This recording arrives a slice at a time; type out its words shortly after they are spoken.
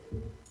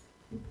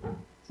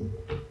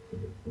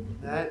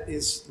That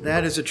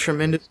is a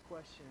tremendous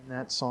question in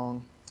that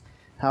song.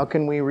 How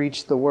can we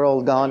reach the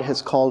world God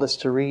has called us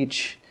to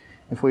reach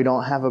if we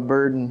don't have a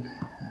burden,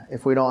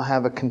 if we don't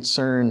have a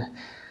concern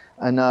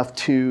enough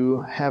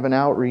to have an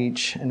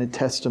outreach and a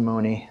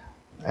testimony?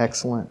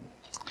 Excellent.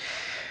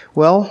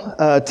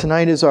 Well,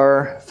 tonight is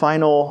our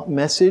final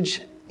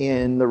message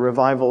in the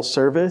revival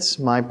service.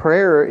 My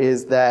prayer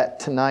is that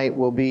tonight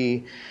will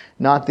be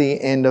not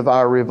the end of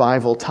our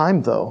revival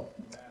time, though.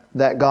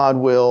 That God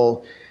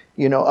will,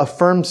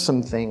 affirm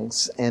some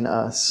things in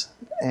us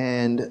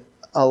and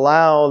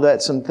allow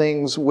that some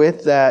things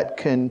with that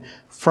can,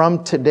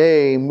 from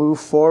today, move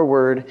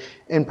forward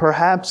and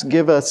perhaps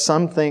give us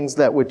some things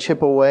that would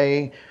chip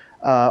away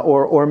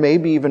or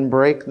maybe even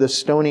break the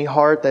stony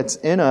heart that's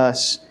in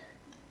us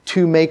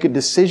to make a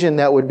decision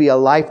that would be a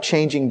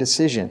life-changing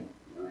decision.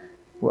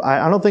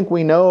 I don't think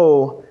we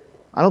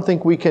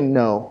can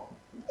know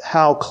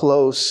how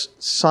close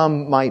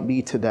some might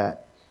be to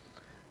that.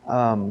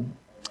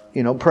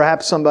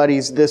 Perhaps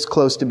somebody's this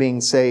close to being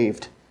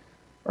saved.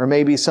 Or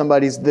maybe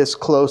somebody's this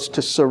close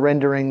to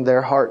surrendering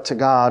their heart to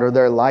God or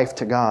their life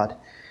to God.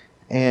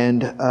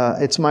 And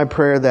it's my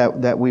prayer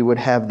that we would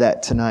have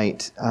that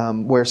tonight,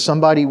 where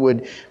somebody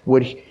would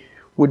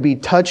be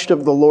touched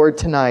of the Lord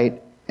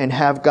tonight and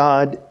have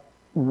God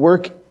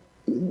work,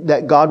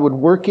 that God would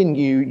work in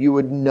you. You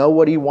would know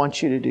what He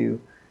wants you to do.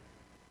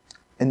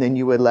 And then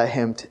you would let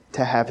Him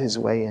to have His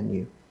way in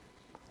you.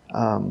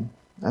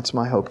 That's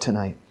my hope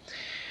tonight.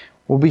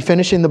 We'll be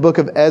finishing the book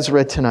of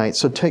Ezra tonight.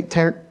 So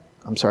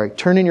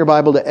turn in your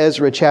Bible to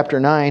Ezra chapter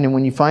 9. And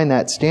when you find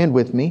that, stand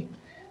with me.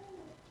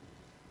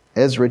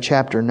 Ezra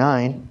chapter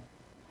 9.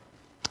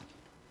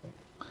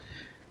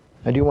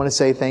 I do want to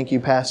say thank you,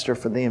 Pastor,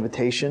 for the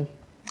invitation.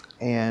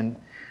 And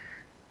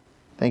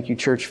thank you,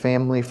 church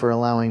family, for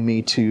allowing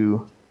me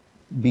to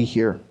be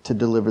here to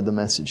deliver the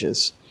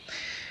messages.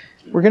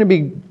 We're going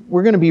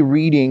to be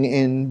reading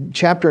in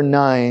chapter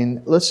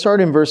 9. Let's start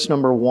in verse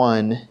number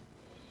 1.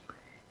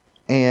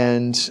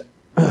 And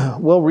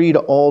we'll read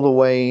all the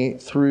way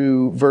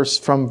through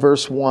from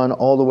verse 1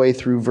 all the way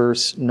through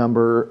verse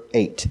number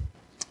 8.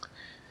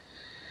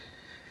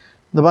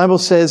 The Bible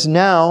says,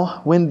 "Now,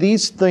 when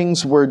these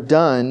things were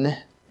done,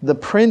 the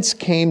princes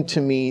came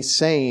to me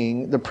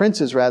saying, the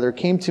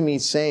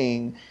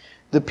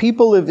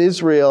people of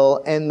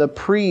Israel and the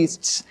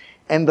priests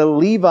and the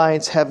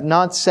Levites have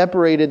not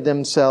separated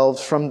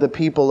themselves from the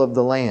people of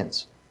the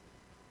lands."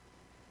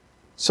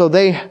 So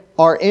they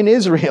are in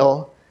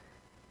Israel.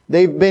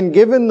 They've been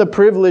given the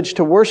privilege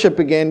to worship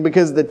again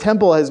because the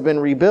temple has been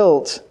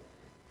rebuilt.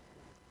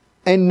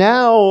 And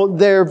now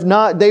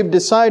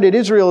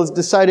Israel has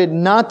decided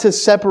not to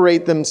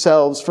separate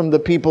themselves from the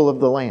people of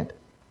the land.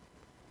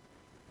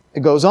 It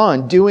goes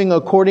on, doing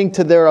according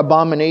to their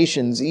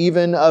abominations,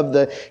 even of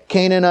the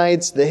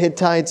Canaanites, the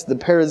Hittites, the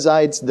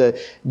Perizzites, the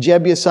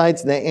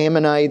Jebusites, the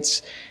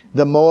Ammonites,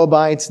 the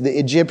Moabites, the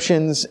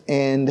Egyptians,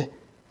 and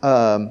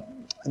the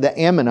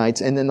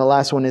Ammonites. And then the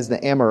last one is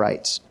the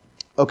Amorites.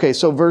 Okay,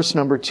 so verse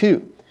number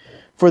 2.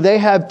 "For they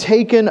have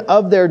taken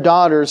of their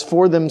daughters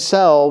for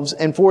themselves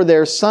and for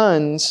their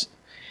sons,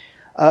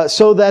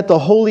 so that the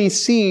holy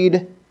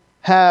seed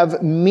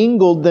have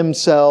mingled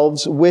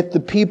themselves with the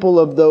people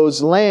of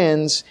those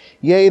lands,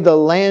 yea, the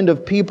land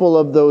of people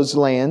of those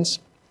lands."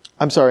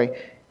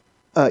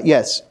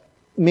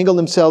 Mingled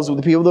themselves with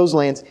the people of those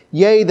lands.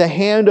 "Yea, the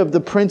hand of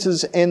the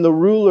princes and the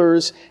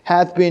rulers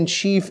hath been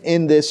chief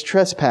in this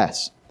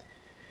trespass.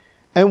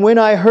 And when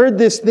I heard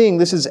this thing,"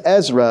 this is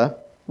Ezra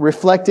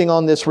reflecting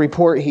on this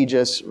report he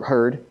just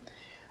heard,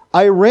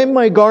 "I rent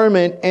my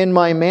garment and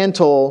my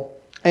mantle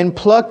and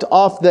plucked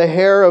off the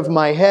hair of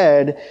my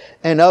head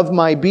and of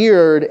my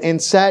beard and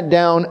sat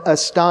down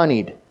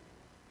astonied.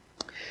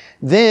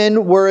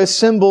 Then were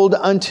assembled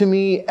unto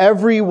me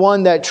every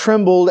one that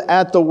trembled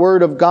at the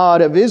word of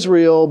God of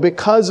Israel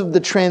because of the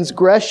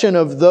transgression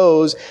of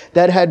those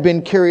that had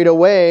been carried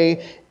away.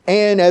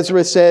 And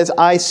Ezra says,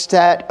 I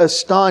sat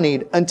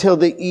astonied until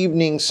the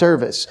evening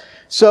service."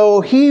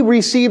 So he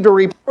received a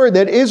report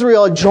that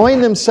Israel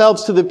joined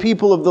themselves to the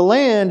people of the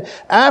land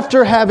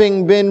after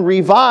having been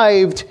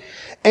revived.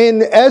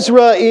 And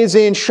Ezra is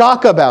in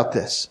shock about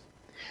this.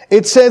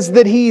 It says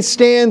that he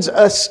stands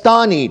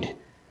astonied.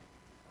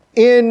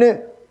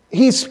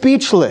 He's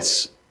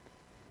speechless.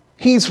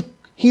 He's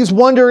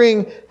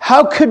wondering,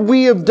 how could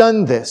we have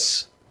done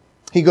this?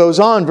 He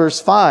goes on, verse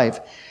 5.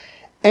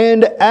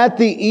 "And at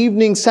the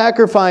evening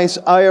sacrifice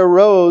I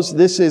arose,"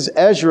 this is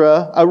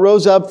Ezra,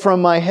 "arose up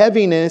from my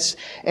heaviness,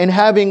 and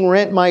having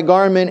rent my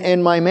garment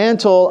and my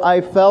mantle, I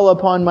fell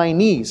upon my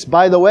knees."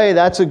 By the way,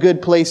 that's a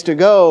good place to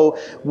go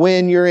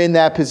when you're in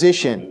that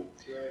position.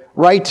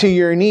 Right to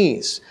your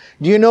knees.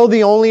 Do you know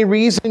the only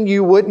reason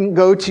you wouldn't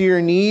go to your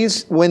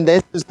knees when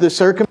this is the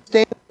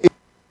circumstance? Is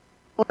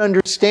you don't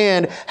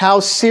understand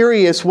how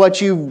serious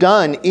what you've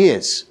done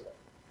is.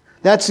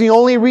 That's the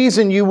only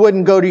reason you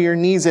wouldn't go to your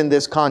knees in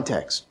this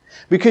context.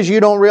 Because you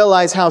don't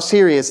realize how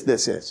serious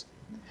this is.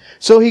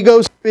 So he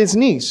goes to his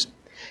knees.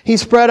 He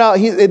spread out,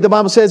 the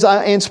Bible says,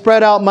 "and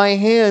spread out my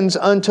hands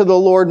unto the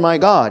Lord my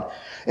God."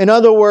 In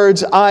other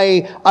words,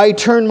 I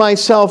turn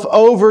myself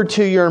over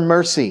to your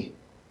mercy,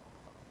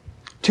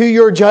 to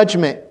your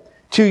judgment,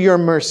 to your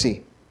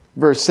mercy.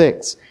 Verse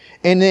 6.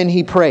 And then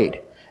he prayed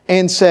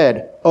and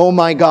said, "Oh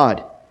my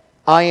God,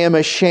 I am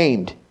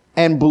ashamed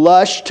and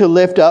blush to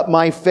lift up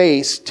my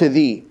face to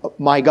thee,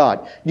 my God."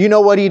 Do you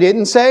know what he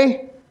didn't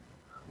say?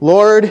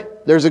 "Lord,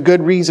 there's a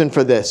good reason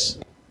for this.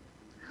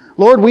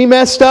 Lord, we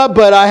messed up,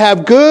 but I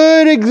have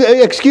good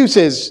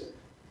excuses."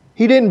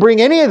 He didn't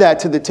bring any of that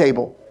to the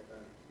table.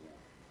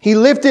 He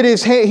lifted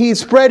his hand, he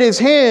spread his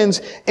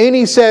hands, and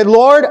he said,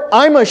 "Lord,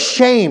 I'm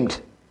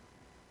ashamed.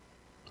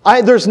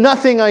 There's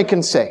nothing I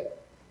can say."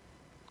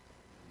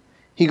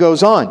 He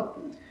goes on.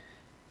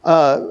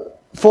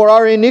 "For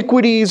our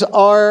iniquities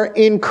are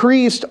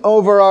increased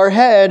over our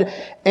head,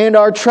 and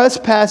our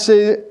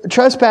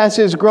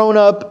trespasses grown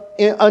up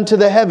unto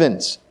the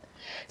heavens.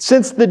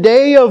 Since the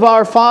day of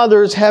our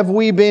fathers have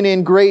we been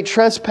in great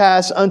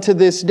trespass unto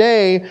this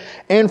day,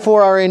 and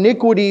for our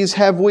iniquities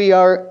have we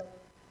our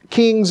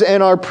kings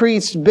and our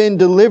priests been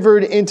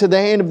delivered into the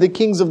hand of the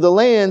kings of the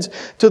lands,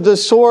 to the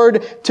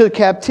sword, to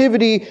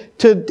captivity,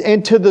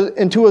 and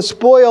to a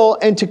spoil,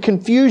 and to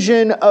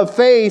confusion of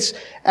face,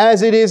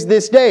 as it is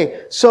this day."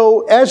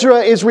 So Ezra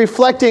is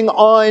reflecting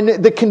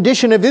on the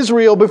condition of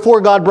Israel before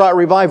God brought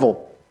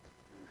revival.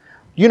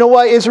 You know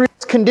what Israel's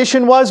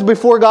condition was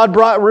before God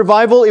brought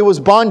revival? It was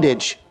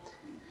bondage.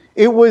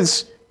 It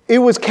was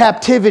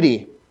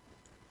captivity.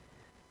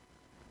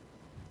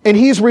 And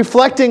he's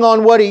reflecting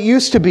on what it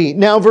used to be.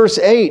 Now verse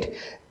 8.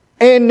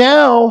 "And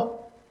now,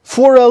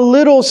 for a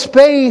little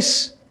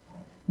space,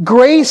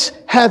 grace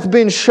hath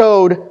been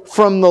showed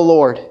from the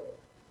Lord,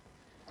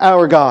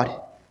 our God."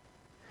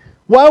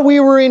 While we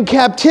were in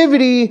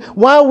captivity,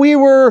 while we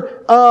were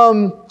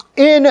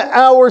in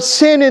our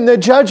sin and the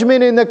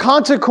judgment and the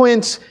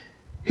consequence,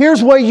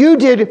 here's what you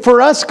did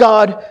for us,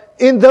 God.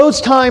 In those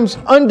times,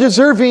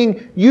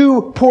 undeserving,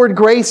 you poured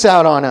grace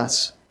out on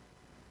us.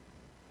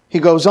 He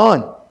goes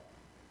on.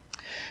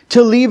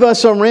 "To leave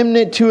us a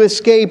remnant to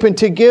escape, and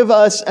to give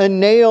us a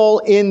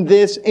nail in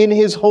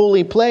his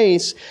holy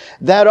place,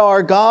 that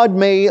our God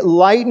may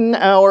lighten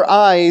our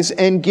eyes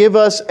and give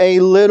us a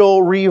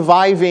little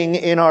reviving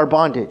in our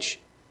bondage."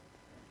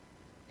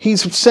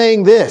 He's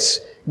saying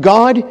this: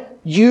 God,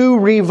 you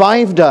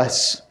revived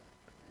us.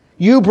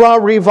 You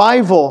brought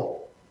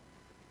revival.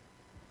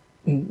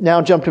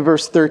 Now jump to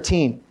verse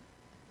 13.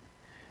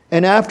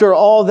 "And after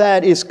all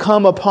that is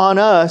come upon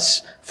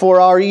us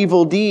for our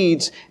evil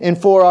deeds and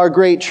for our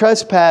great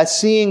trespass,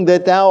 seeing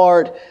that thou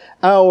art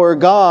our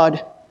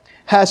God,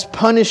 hast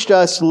punished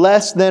us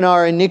less than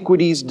our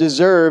iniquities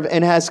deserve,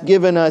 and hast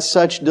given us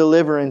such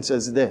deliverance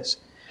as this."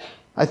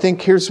 I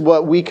think here's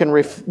what we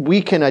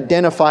can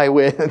identify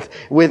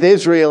with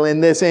Israel in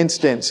this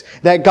instance.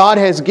 That God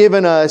has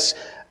given us,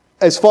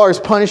 as far as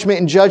punishment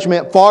and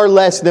judgment, far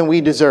less than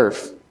we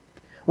deserve.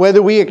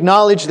 Whether we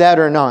acknowledge that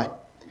or not.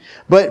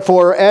 But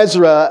for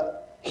Ezra,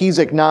 he's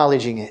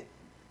acknowledging it.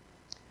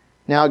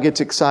 Now it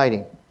gets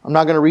exciting. I'm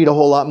not going to read a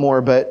whole lot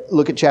more, but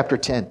look at chapter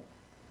 10.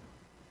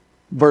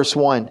 Verse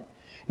 1.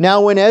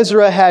 "Now when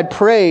Ezra had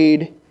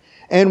prayed,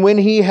 and when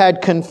he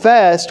had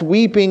confessed,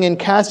 weeping and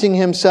casting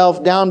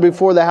himself down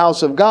before the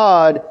house of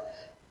God,"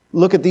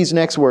 look at these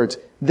next words.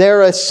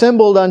 "There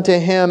assembled unto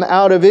him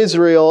out of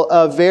Israel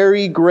a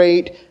very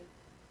great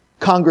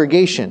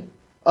congregation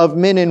of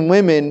men and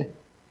women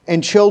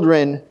and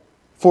children,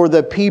 for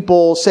the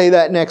people," say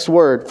that next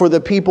word, "for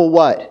the people"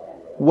 what?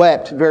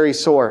 "Wept very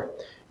sore."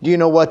 Do you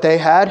know what they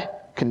had?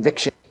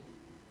 Conviction.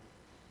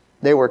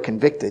 They were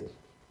convicted.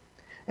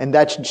 And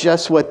that's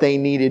just what they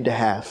needed to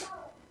have.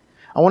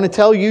 I want to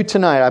tell you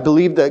tonight, I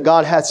believe that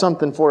God has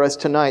something for us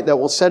tonight that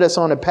will set us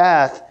on a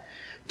path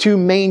to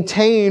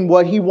maintain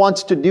what He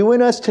wants to do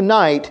in us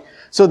tonight,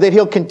 so that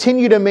He'll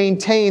continue to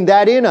maintain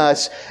that in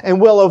us, and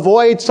we'll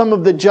avoid some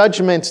of the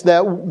judgments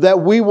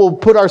that we will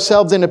put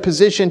ourselves in a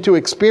position to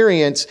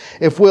experience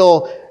if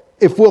we'll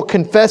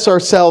confess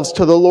ourselves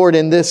to the Lord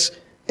in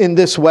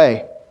this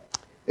way.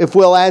 If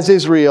we'll, as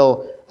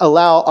Israel,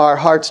 allow our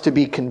hearts to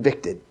be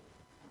convicted.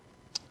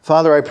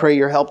 Father, I pray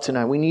your help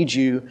tonight. We need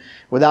you.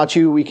 Without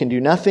you, we can do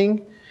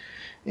nothing.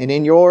 And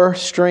in your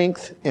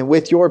strength and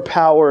with your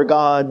power,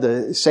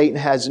 God, Satan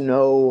has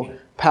no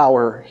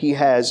power. He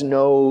has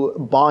no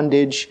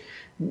bondage.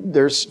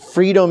 There's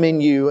freedom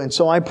in you. And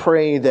so I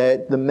pray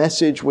that the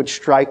message would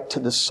strike to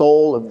the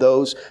soul of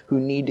those who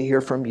need to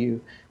hear from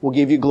you. We'll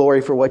give you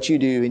glory for what you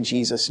do in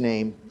Jesus'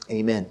 name.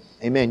 Amen.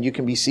 Amen. You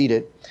can be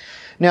seated.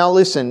 Now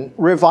listen,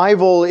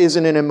 revival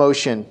isn't an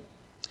emotion.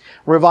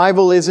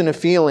 Revival isn't a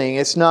feeling.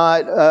 It's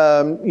not,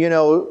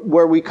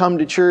 where we come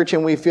to church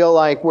and we feel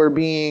like we're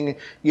being,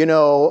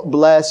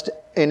 blessed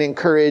and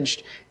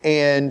encouraged,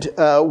 and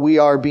we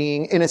are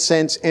being, in a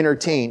sense,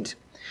 entertained.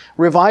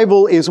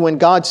 Revival is when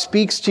God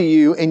speaks to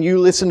you and you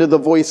listen to the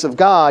voice of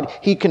God.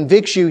 He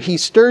convicts you, He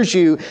stirs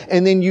you,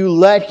 and then you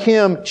let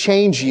Him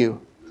change you.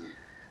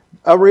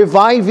 A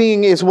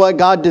reviving is what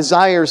God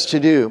desires to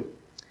do.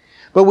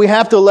 But we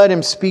have to let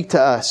Him speak to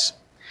us.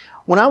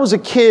 When I was a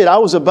kid, I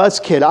was a bus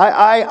kid.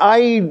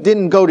 I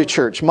didn't go to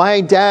church.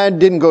 My dad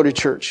didn't go to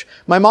church.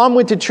 My mom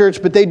went to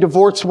church, but they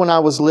divorced when I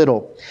was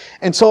little.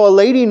 And so a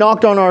lady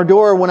knocked on our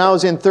door when I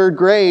was in 3rd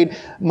grade.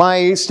 My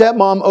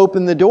stepmom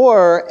opened the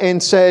door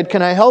and said,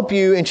 "Can I help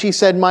you?" And she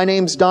said, "My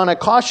name's Donna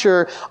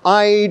Kosher.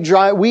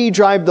 We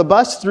drive the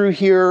bus through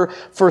here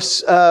for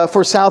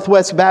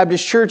Southwest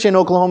Baptist Church in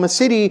Oklahoma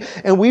City.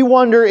 And we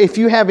wonder if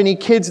you have any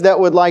kids that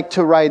would like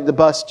to ride the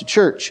bus to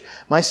church."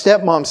 My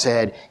stepmom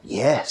said,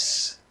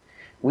 "Yes.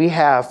 We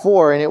have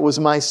 4," and it was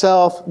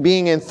myself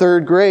being in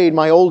 3rd grade,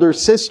 my older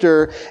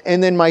sister,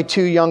 and then my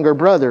 2 younger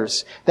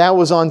brothers. That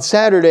was on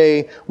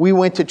Saturday. We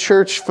went to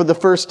church for the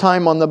first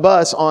time on the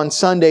bus on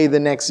Sunday the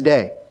next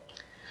day.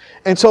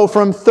 And so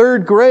from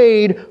 3rd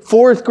grade,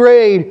 4th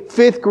grade,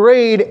 5th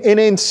grade, and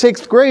in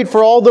 6th grade,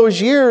 for all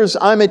those years,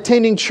 I'm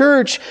attending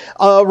church,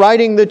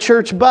 riding the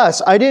church bus.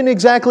 I didn't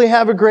exactly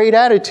have a great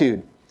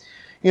attitude.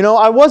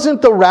 I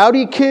wasn't the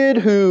rowdy kid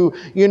who,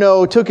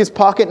 took his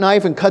pocket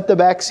knife and cut the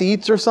back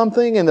seats or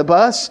something in the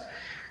bus.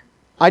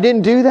 I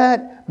didn't do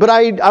that, but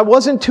I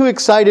wasn't too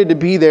excited to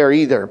be there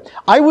either.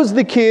 I was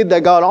the kid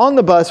that got on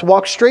the bus,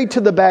 walked straight to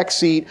the back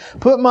seat,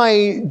 put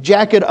my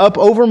jacket up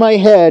over my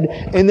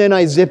head, and then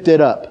I zipped it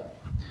up.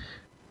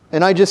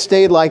 And I just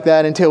stayed like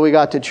that until we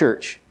got to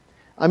church.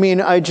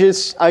 I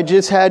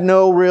just had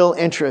no real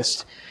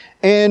interest.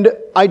 And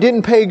I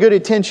didn't pay good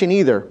attention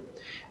either.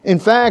 In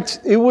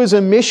fact, it was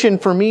a mission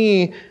for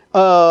me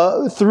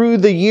through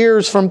the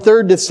years from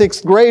 3rd to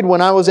 6th grade when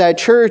I was at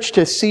church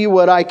to see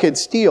what I could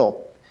steal.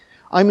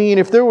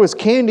 If there was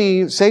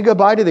candy, say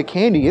goodbye to the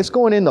candy. It's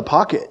going in the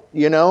pocket,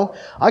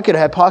 I could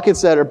have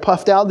pockets that are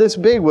puffed out this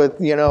big with,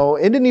 it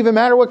didn't even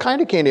matter what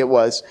kind of candy it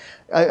was.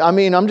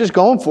 I'm just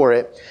going for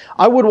it.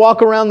 I would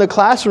walk around the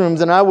classrooms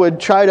and I would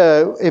try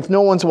to, if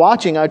no one's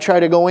watching, I'd try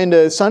to go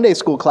into Sunday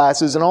school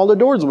classes and all the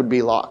doors would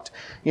be locked.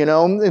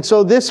 And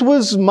so this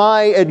was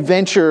my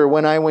adventure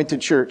when I went to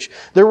church.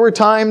 There were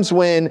times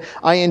when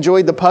I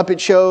enjoyed the puppet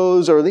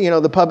shows or,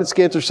 the puppet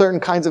skits or certain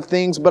kinds of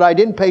things, but I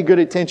didn't pay good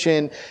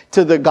attention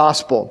to the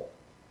gospel.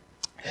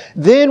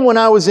 Then when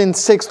I was in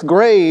 6th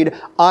grade,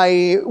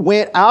 I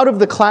went out of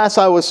the class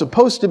I was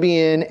supposed to be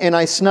in and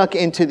I snuck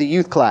into the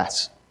youth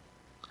class.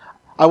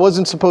 I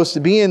wasn't supposed to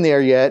be in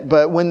there yet,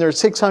 but when there's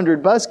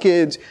 600 bus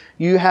kids,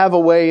 you have a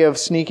way of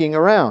sneaking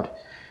around.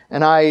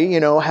 And I,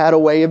 had a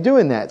way of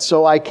doing that.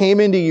 So I came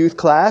into youth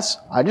class.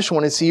 I just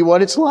want to see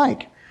what it's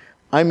like.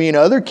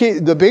 Other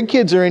kids, the big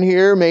kids are in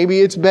here.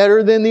 Maybe it's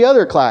better than the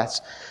other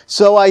class.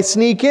 So I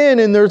sneak in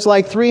and there's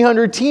like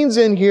 300 teens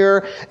in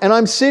here and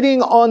I'm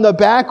sitting on the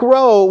back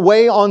row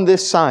way on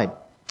this side.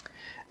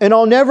 And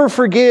I'll never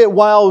forget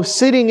while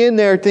sitting in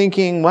there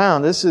thinking, wow,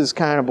 this is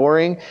kind of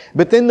boring.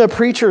 But then the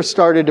preacher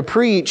started to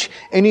preach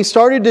and his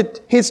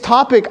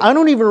topic, I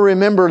don't even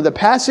remember the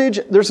passage.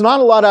 There's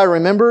not a lot I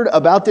remembered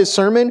about this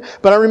sermon,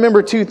 but I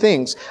remember 2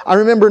 things. I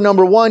remember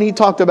number 1, he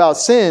talked about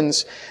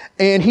sins.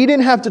 And he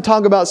didn't have to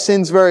talk about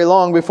sins very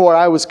long before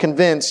I was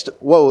convinced,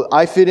 whoa,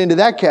 I fit into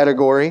that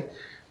category.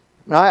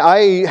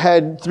 I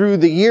had, through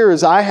the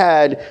years, I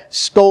had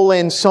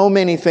stolen so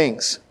many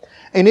things.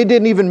 And it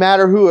didn't even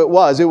matter who it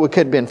was. It could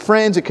have been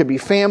friends, it could be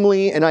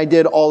family, and I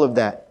did all of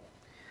that.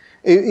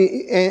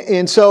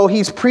 And so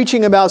he's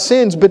preaching about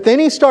sins, but then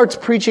he starts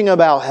preaching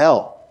about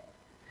hell.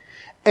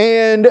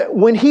 And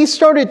when he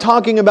started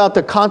talking about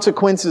the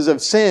consequences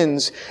of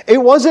sins, it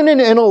wasn't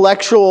an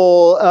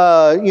intellectual,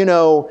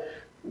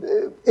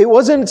 it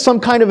wasn't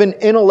some kind of an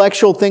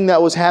intellectual thing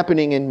that was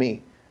happening in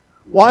me.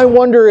 Well, I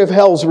wonder if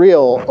hell's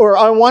real, or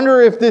I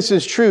wonder if this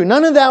is true.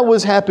 None of that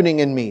was happening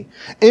in me.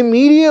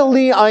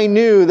 Immediately, I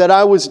knew that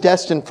I was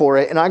destined for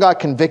it, and I got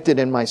convicted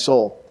in my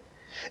soul.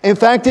 In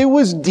fact, it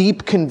was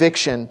deep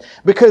conviction,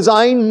 because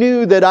I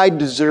knew that I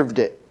deserved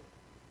it.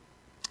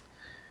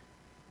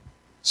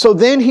 So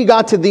then he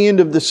got to the end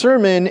of the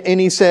sermon, and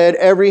he said,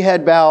 every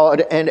head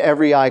bowed and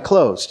every eye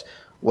closed.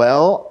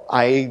 Well,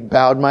 I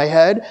bowed my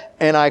head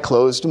and I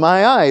closed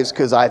my eyes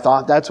because I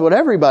thought that's what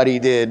everybody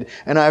did.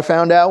 And I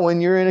found out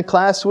when you're in a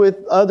class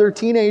with other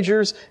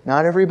teenagers,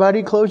 not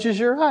everybody closes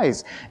your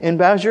eyes and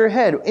bows your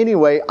head.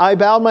 Anyway, I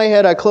bowed my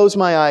head, I closed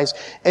my eyes,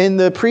 and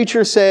the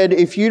preacher said,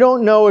 if you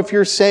don't know if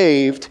you're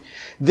saved,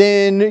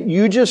 then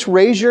you just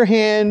raise your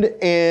hand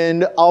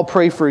and I'll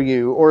pray for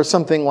you, or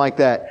something like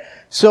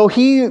that. So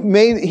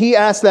he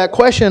asked that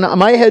question.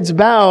 My head's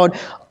bowed.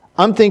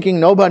 I'm thinking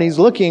nobody's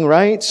looking,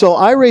 right? So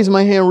I raise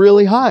my hand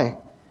really high.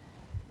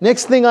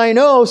 Next thing I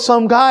know,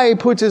 some guy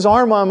puts his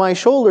arm on my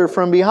shoulder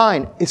from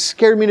behind. It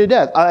scared me to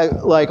death.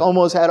 I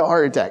almost had a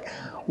heart attack.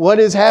 What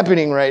is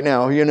happening right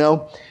now,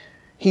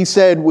 He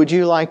said, would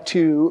you like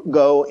to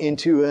go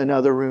into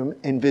another room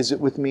and visit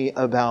with me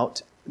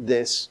about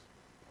this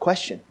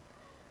question?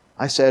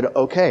 I said,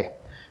 okay.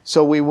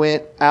 So we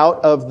went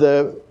out of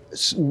the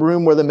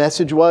room where the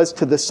message was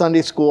to the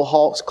Sunday school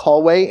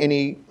hallway, and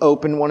he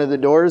opened one of the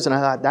doors, and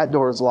I thought, that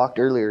door was locked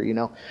earlier,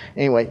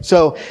 Anyway,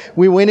 so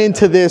we went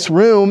into this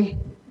room,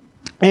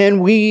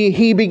 and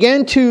he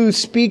began to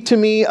speak to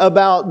me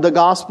about the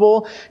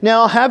gospel.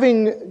 Now,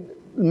 having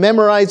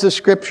memorized the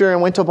scripture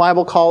and went to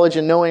Bible college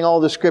and knowing all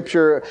the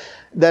scripture,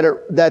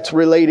 that's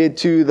related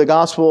to the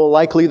gospel,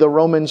 likely the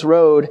Romans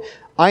road.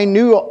 I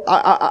knew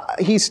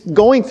he's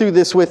going through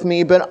this with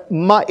me, but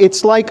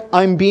it's like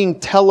I'm being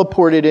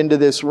teleported into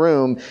this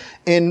room,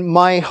 and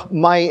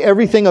my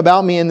everything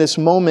about me in this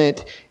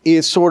moment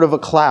is sort of a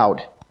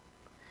cloud.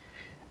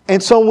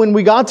 And so when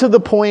we got to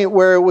the point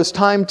where it was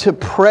time to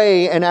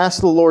pray and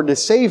ask the Lord to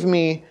save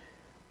me,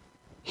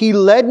 He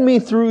led me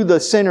through the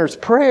sinner's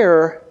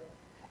prayer,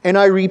 and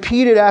I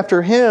repeated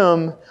after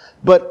Him.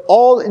 But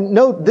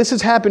this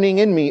is happening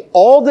in me.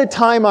 All the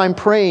time I'm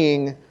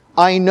praying,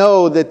 I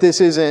know that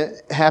this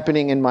isn't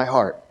happening in my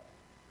heart.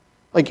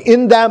 Like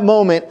in that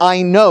moment,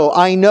 I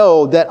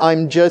know that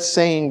I'm just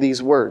saying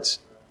these words.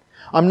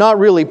 I'm not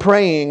really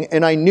praying,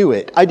 and I knew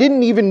it. I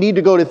didn't even need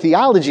to go to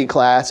theology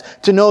class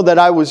to know that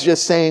I was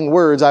just saying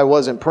words. I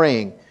wasn't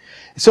praying.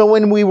 So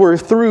when we were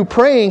through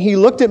praying, He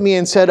looked at me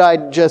and said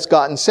I'd just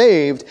gotten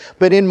saved.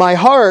 But in my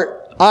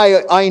heart,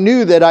 I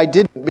knew that I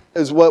didn't,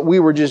 because what we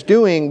were just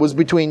doing was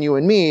between you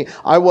and me.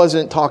 I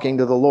wasn't talking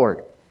to the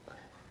Lord.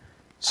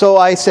 So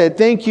I said,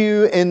 thank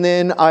you. And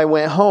then I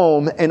went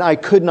home, and I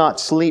could not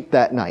sleep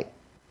that night.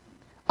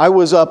 I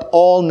was up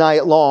all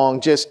night long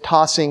just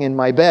tossing in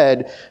my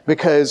bed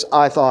because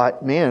I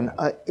thought, man,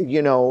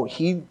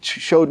 He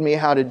showed me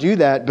how to do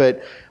that.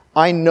 But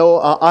I know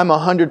I'm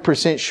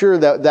 100% sure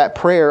that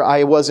prayer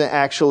I wasn't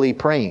actually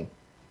praying.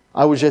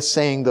 I was just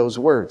saying those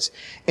words.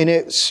 And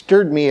it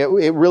stirred me.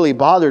 It really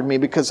bothered me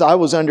because I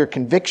was under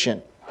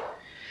conviction.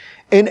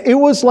 And it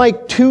was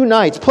like 2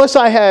 nights. Plus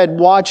I had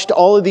watched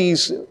all of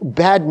these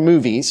bad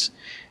movies.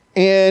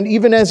 And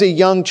even as a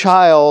young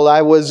child,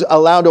 I was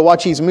allowed to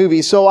watch these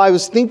movies. So I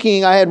was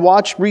thinking, I had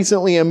watched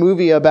recently a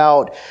movie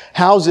about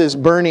houses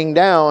burning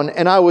down.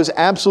 And I was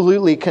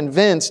absolutely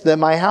convinced that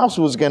my house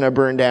was going to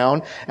burn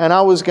down and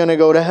I was going to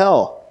go to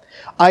hell.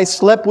 I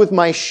slept with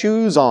my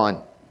shoes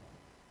on.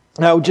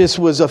 I just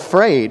was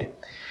afraid.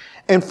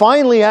 And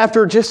finally,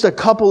 after just a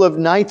couple of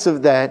nights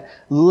of that,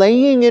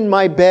 laying in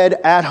my bed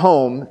at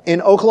home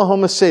in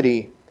Oklahoma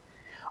City,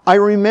 I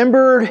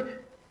remembered,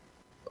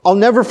 I'll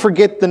never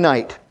forget the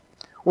night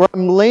where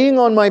I'm laying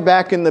on my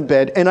back in the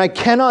bed and I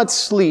cannot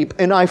sleep.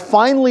 And I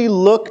finally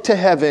look to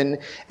heaven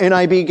and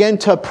I begin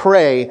to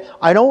pray.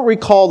 I don't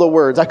recall the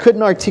words. I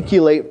couldn't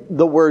articulate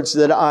the words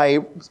that I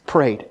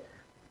prayed.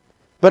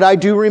 But I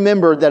do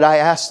remember that I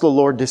asked the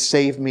Lord to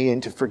save me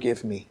and to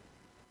forgive me.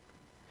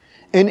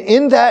 And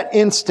in that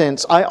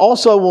instance, I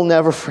also will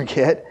never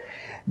forget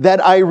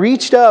that I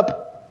reached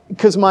up,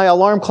 because my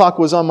alarm clock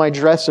was on my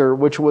dresser,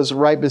 which was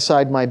right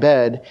beside my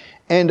bed,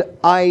 and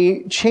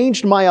I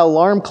changed my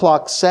alarm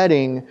clock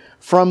setting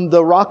from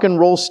the rock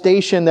and roll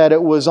station that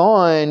it was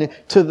on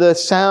to the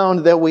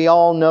sound that we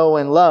all know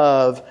and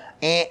love.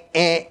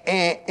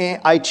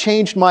 I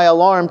changed my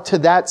alarm to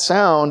that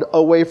sound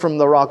away from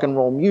the rock and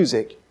roll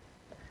music.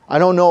 I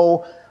don't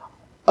know,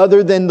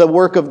 other than the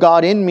work of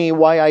God in me,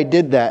 why I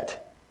did that.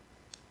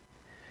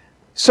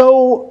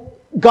 So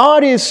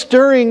God is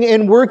stirring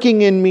and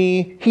working in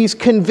me. He's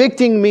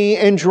convicting me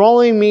and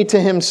drawing me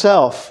to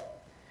Himself.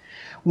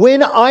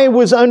 When I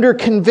was under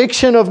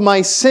conviction of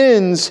my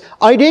sins,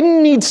 I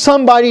didn't need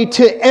somebody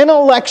to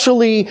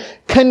intellectually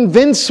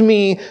convince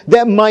me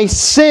that my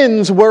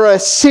sins were a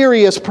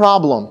serious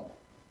problem.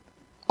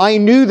 I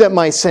knew that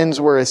my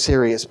sins were a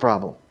serious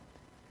problem.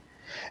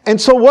 And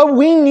so what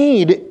we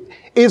need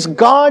is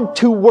God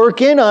to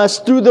work in us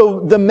through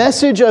the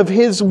message of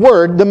His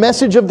Word, the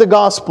message of the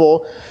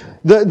gospel,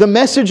 the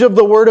message of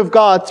the Word of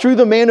God through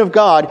the man of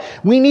God.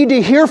 We need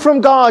to hear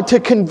from God to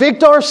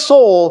convict our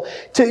soul,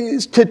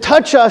 to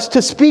touch us,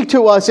 to speak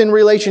to us in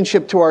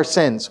relationship to our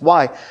sins.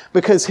 Why?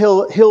 Because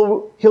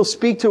He'll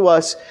speak to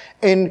us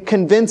and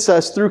convince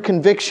us through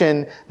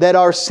conviction that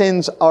our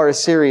sins are a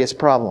serious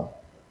problem.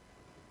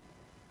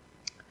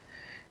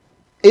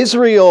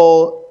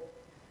 Israel,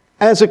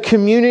 as a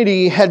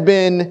community, had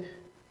been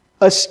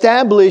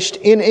established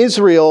in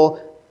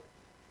Israel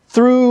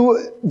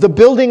through the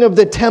building of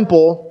the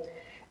temple,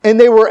 and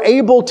they were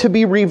able to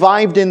be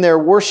revived in their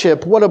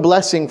worship. What a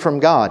blessing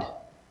from God.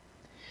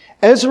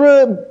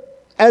 Ezra,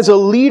 as a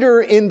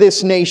leader in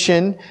this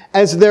nation,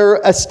 as they're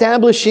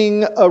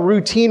establishing a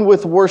routine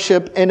with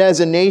worship and as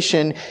a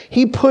nation,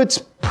 he puts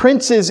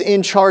princes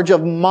in charge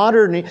of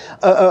monitoring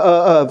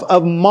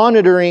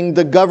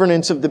the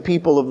governance of the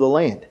people of the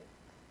land.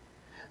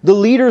 The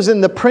leaders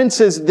and the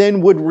princes then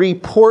would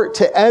report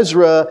to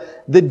Ezra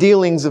the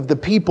dealings of the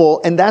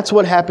people, and that's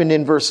what happened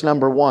in verse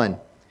number 1.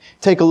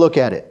 Take a look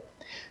at it.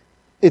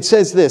 It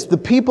says this: the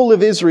people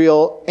of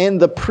Israel and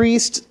the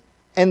priests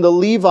and the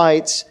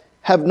Levites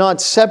have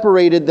not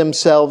separated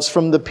themselves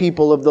from the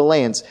people of the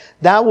lands.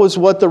 That was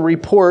what the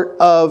report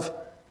of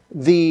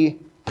the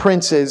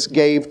princes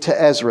gave to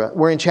Ezra.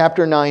 We're in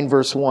chapter 9,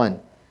 verse 1.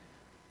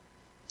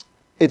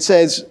 It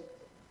says,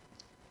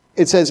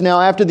 now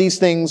after these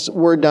things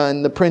were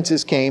done, the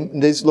princes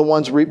came. These are the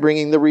ones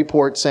bringing the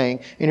report,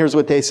 saying, and here's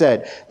what they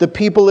said: the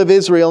people of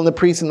Israel and the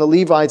priests and the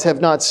Levites have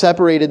not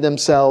separated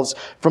themselves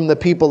from the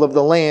people of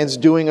the lands,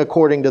 doing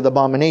according to the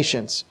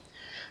abominations.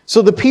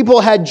 So the people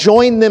had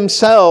joined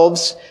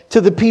themselves to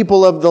the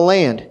people of the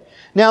land.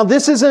 Now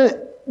this isn't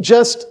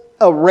just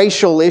a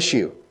racial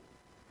issue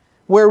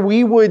where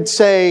we would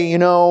say, we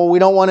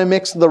don't want to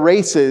mix the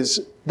races.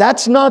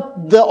 That's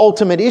not the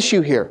ultimate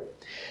issue here.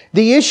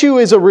 The issue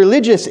is a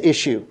religious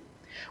issue.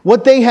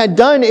 What they had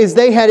done is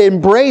they had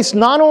embraced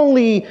not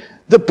only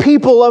the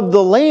people of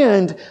the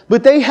land,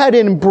 but they had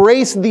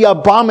embraced the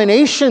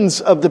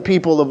abominations of the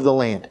people of the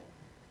land.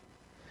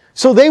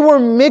 So they were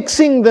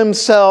mixing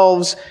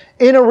themselves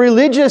in a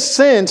religious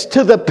sense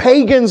to the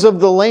pagans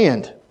of the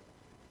land.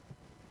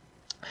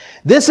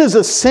 This is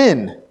a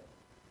sin.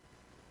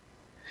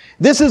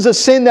 This is a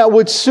sin that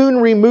would soon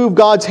remove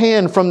God's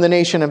hand from the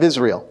nation of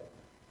Israel.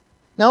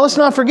 Now let's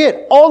not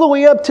forget, all the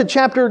way up to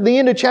the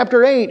end of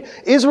chapter 8,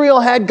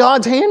 Israel had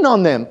God's hand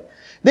on them.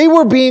 They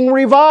were being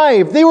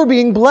revived. They were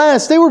being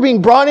blessed. They were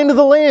being brought into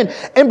the land.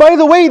 And by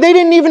the way, they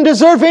didn't even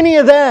deserve any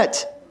of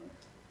that.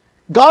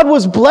 God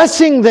was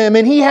blessing them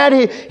and He had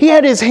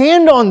His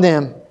hand on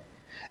them.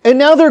 And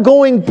now they're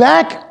going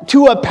back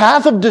to a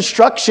path of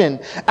destruction.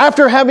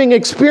 After having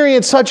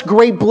experienced such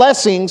great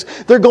blessings,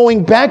 they're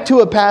going back to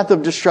a path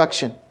of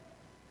destruction.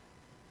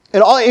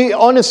 And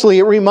honestly,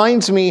 it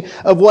reminds me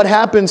of what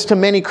happens to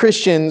many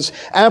Christians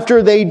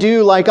after they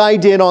do like I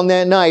did on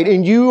that night.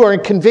 And you are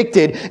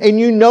convicted and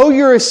you know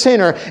you're a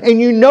sinner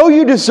and you know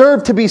you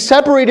deserve to be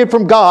separated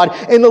from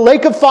God in the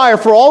lake of fire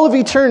for all of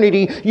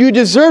eternity. You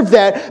deserve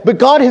that, but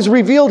God has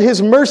revealed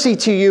His mercy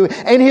to you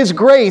and His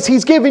grace.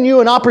 He's given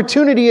you an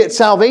opportunity at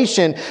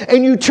salvation,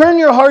 and you turn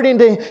your heart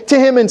to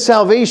Him in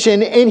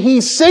salvation and He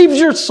saves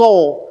your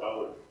soul.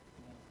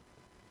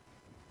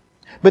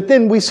 But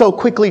then we so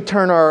quickly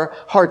turn our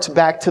hearts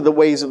back to the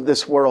ways of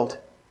this world.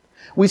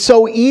 We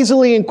so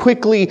easily and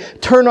quickly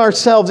turn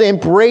ourselves,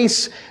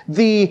 embrace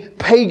the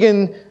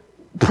pagan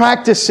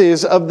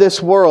practices of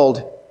this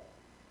world.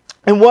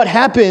 And what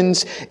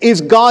happens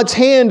is God's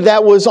hand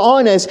that was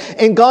on us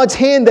and God's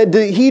hand that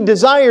He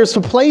desires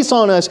to place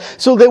on us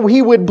so that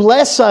He would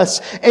bless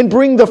us and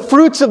bring the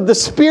fruits of the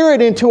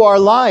Spirit into our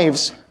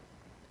lives,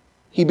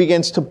 He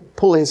begins to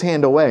pull His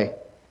hand away.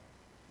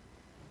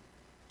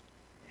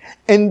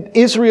 And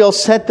Israel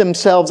set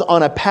themselves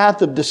on a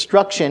path of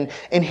destruction.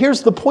 And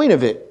here's the point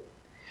of it.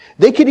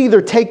 They could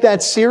either take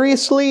that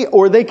seriously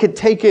or they could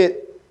take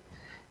it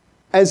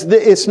as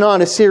it's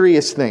not a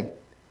serious thing.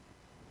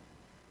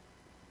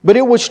 But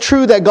it was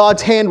true that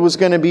God's hand was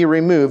going to be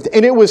removed.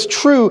 And it was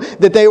true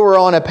that they were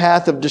on a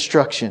path of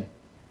destruction.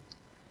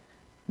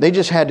 They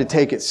just had to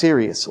take it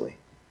seriously.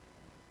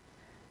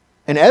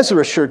 And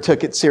Ezra sure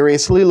took it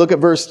seriously. Look at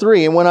verse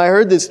 3. And when I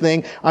heard this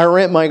thing, I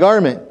rent my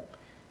garment.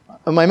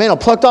 My mantle,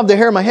 plucked off the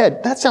hair of my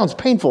head. That sounds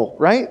painful,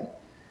 right?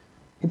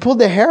 He pulled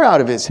the hair out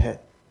of his head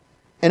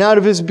and out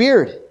of his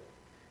beard.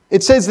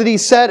 It says that he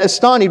sat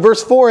astonished.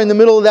 Verse 4 in the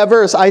middle of that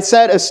verse, I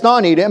sat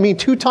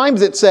astonished. 2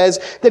 times it says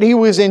that he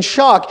was in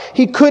shock.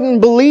 He couldn't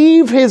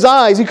believe his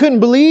eyes. He couldn't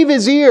believe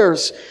his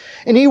ears.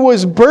 And he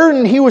was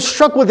burdened. He was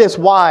struck with this.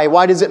 Why?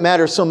 Why does it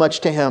matter so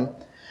much to him?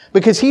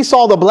 Because he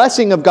saw the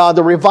blessing of God,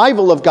 the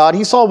revival of God.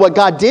 He saw what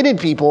God did in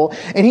people,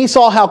 and he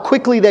saw how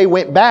quickly they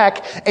went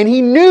back, and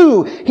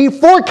he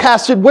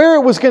forecasted where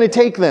it was going to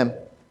take them.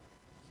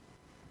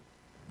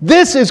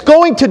 This is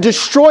going to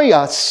destroy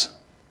us.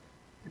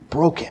 It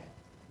broke him.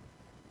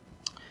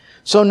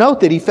 So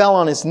note that he fell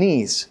on his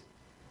knees.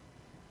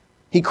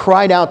 He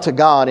cried out to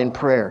God in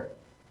prayer.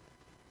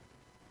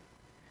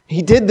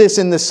 He did this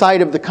in the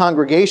sight of the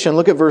congregation.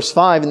 Look at verse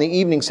 5. In the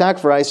evening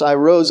sacrifice, I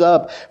rose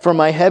up from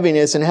my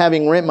heaviness, and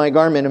having rent my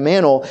garment and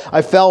mantle,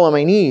 I fell on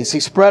my knees. He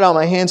spread out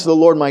my hands to the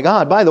Lord my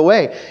God. By the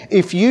way,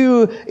 if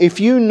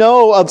you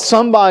know of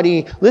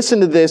somebody, listen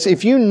to this,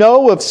 if you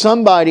know of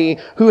somebody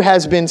who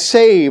has been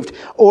saved,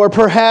 or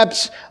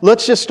perhaps,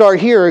 let's just start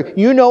here,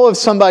 you know of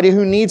somebody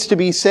who needs to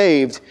be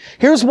saved,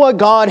 here's what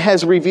God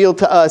has revealed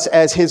to us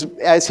as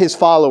His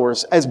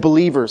followers, as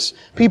believers,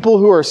 people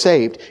who are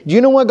saved. Do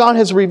you know what God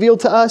has revealed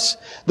to us?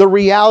 The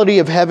reality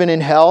of heaven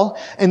and hell,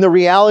 and the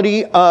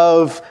reality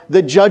of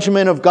the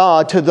judgment of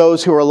God to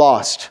those who are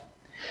lost.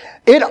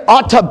 It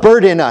ought to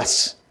burden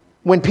us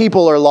when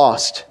people are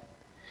lost.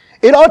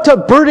 It ought to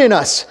burden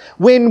us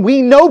when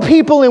we know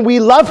people and we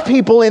love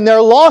people and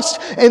they're lost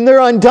and they're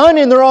undone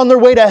and they're on their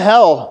way to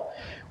hell.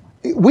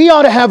 We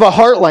ought to have a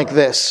heart like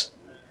this,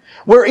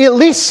 where at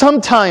least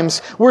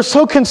sometimes we're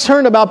so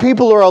concerned about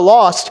people who are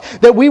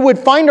lost that we would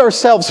find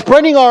ourselves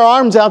spreading our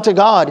arms out to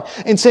God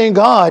and saying,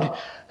 God,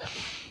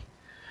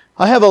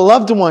 I have a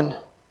loved one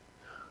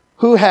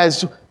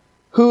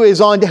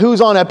who's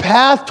on a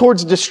path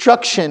towards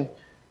destruction,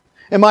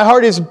 and my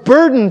heart is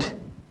burdened.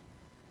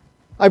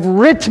 I've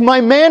ripped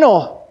my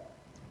mantle.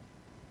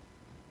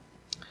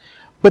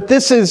 But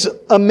this is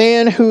a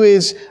man who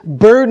is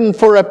burdened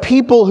for a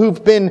people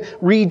who've been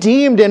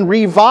redeemed and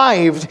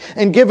revived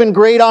and given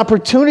great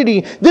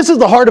opportunity. This is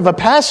the heart of a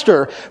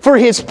pastor for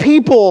his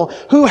people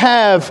who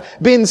have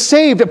been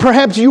saved.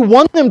 Perhaps you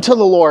won them to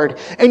the Lord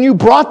and you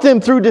brought them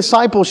through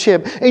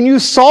discipleship and you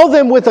saw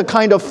them with a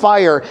kind of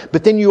fire,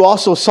 but then you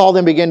also saw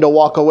them begin to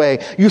walk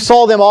away. You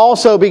saw them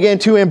also begin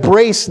to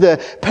embrace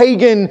the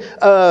pagan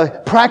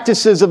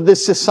practices of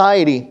this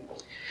society.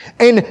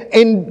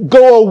 and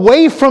go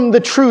away from the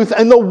truth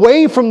and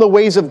away from the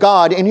ways of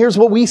God. And here's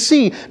what we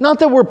see. Not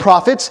that we're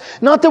prophets,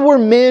 not that we're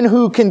men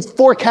who can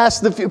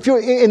forecast the future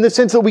in the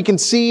sense that we can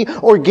see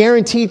or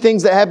guarantee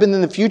things that happen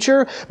in the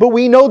future, but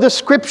we know the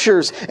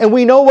scriptures and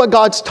we know what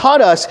God's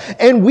taught us.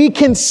 And we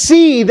can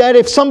see that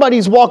if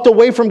somebody's walked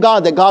away from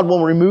God, that God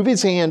will remove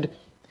his hand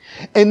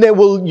and that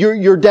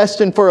you're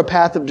destined for a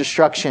path of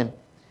destruction.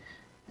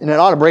 And it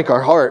ought to break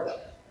our heart.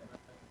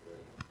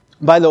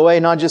 By the way,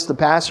 not just the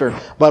pastor,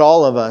 but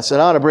all of us. It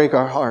ought to break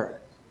our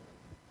heart.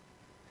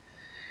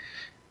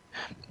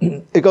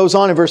 It goes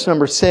on in verse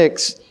number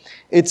 6.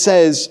 It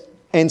says,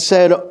 and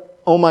said,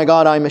 "Oh my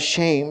God, I'm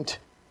ashamed.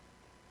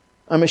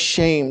 I'm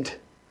ashamed."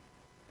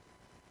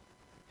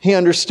 He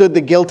understood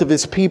the guilt of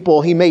his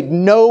people. He made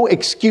no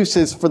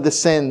excuses for the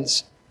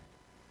sins.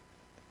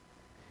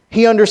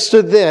 He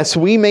understood this.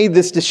 We made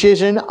this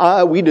decision.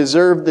 We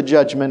deserve the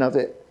judgment of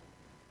it.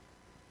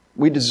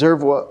 We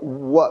deserve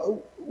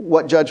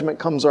what judgment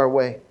comes our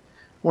way.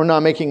 We're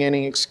not making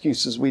any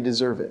excuses. We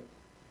deserve it.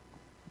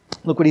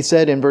 Look what he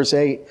said in verse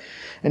 8.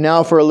 "And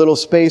now for a little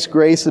space,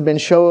 grace has been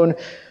shown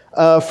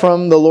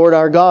from the Lord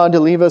our God to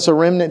leave us a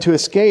remnant to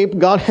escape."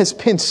 God has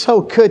been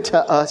so good to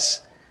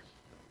us.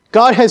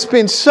 God has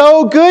been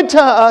so good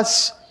to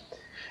us.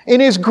 In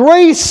His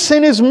grace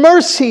and His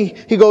mercy,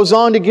 He goes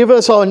on to give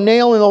us a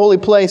nail in the holy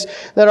place,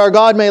 that our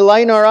God may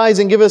lighten our eyes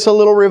and give us a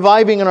little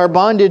reviving in our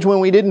bondage when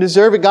we didn't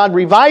deserve it. God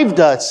revived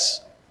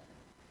us.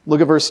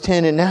 Look at verse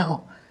 10. "And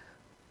now,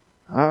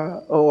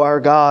 O our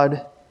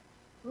God,"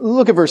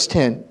 look at verse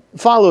 10.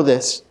 Follow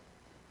this.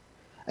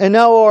 "And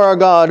now, O our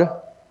God,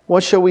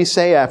 what shall we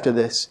say after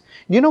this?"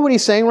 You know what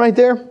he's saying right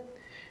there?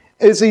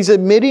 Is he's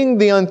admitting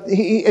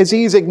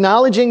he's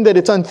acknowledging that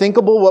it's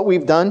unthinkable what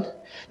we've done?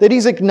 That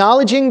he's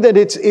acknowledging that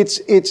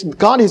it's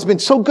God has been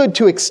so good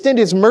to extend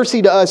His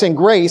mercy to us and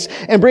grace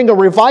and bring a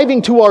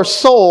reviving to our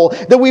soul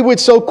that we would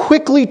so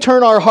quickly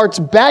turn our hearts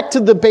back to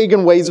the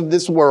pagan ways of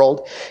this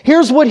world.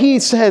 Here's what he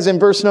says in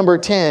verse number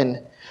 10.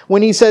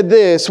 When he said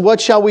this,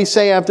 "What shall we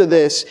say after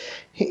this?"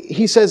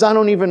 He says, "I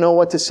don't even know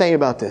what to say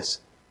about this."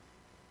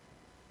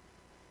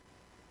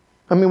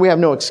 I mean, we have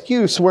no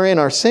excuse. We're in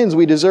our sins.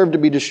 We deserve to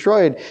be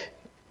destroyed.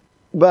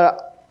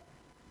 But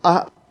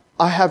I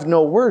have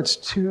no words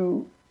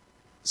to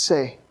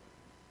say.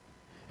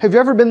 Have you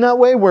ever been that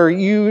way where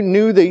you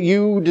knew that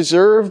you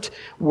deserved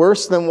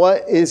worse than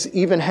what is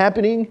even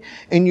happening,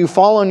 and you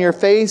fall on your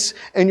face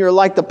and you're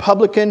like the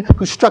publican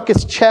who struck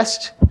his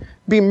chest?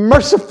 "Be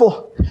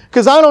merciful,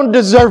 because I don't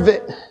deserve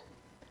it.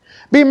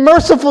 Be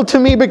merciful to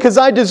me because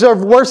I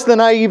deserve worse than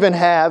I even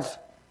have."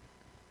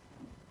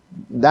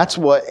 That's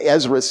what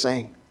Ezra is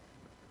saying.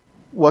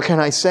 What can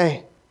I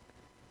say?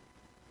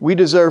 We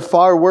deserve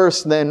far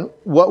worse than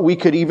what we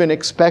could even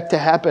expect to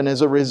happen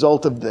as a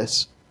result of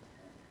this.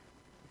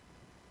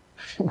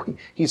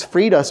 He's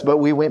freed us, but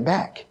we went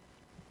back.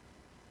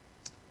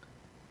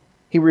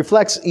 He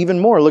reflects even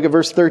more. Look at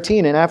verse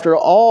 13. "And after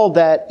all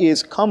that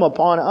is come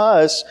upon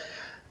us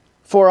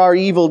for our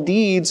evil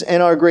deeds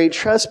and our great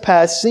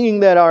trespass, seeing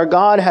that our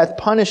God hath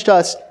punished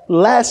us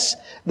less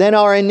than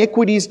our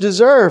iniquities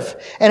deserve,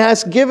 and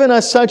has given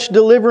us such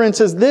deliverance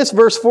as this,"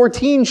 verse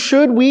 14,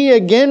 "should we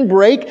again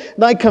break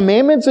thy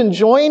commandments and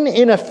join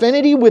in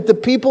affinity with the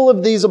people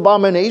of these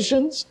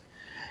abominations?"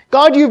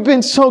 God, you've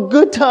been so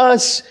good to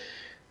us.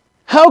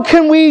 How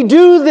can we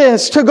do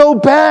this? To go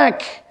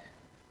back,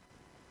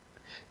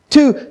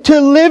 to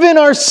live in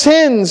our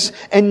sins,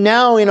 and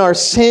now in our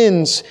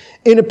sins,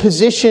 in a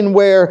position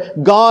where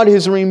God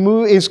is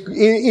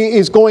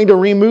going to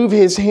remove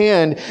His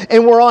hand,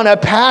 and we're on a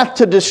path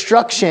to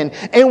destruction.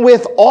 And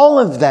with all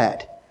of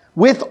that,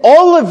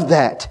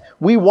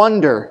 we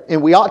wonder,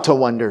 and we ought to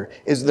wonder,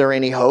 is there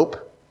any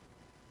hope?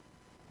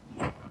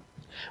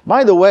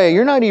 By the way,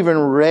 you're not even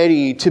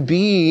ready to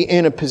be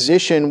in a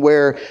position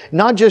where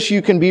not just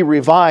you can be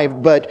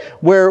revived, but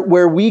where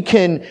we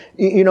can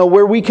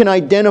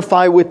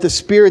identify with the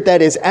Spirit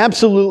that is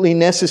absolutely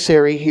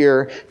necessary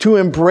here to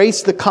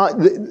embrace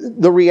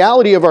the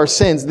reality of our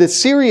sins, the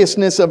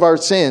seriousness of our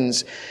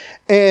sins,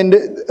 and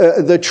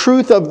the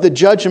truth of the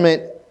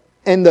judgment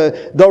and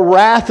the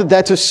wrath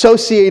that's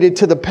associated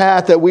to the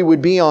path that we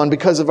would be on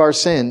because of our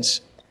sins.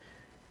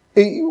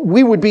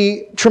 We would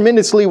be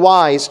tremendously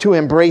wise to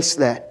embrace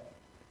that,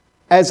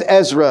 as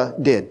Ezra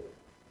did.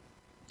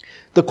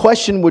 The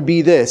question would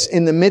be this: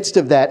 in the midst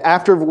of that,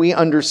 after we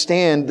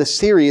understand the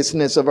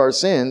seriousness of our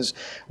sins,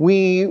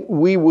 we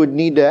would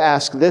need to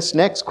ask this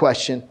next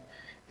question: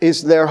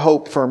 is there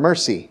hope for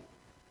mercy?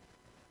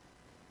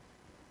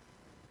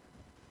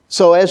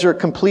 So Ezra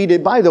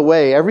completed, by the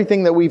way,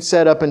 everything that we've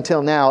said up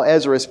until now.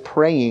 Ezra is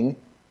praying,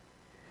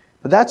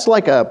 but that's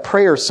like a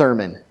prayer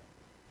sermon.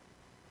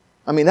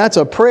 I mean, that's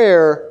a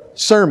prayer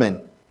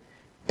sermon.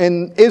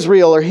 And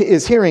Israel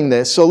is hearing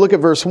this. So look at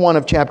verse 1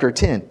 of chapter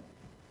 10.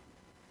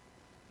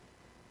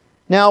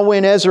 Now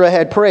when Ezra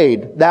had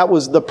prayed, that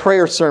was the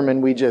prayer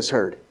sermon we just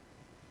heard.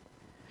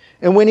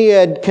 And when he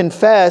had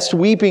confessed,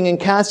 weeping and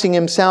casting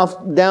himself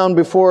down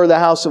before the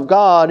house of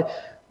God,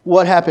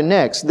 what happened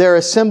next? There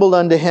assembled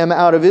unto him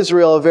out of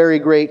Israel a very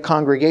great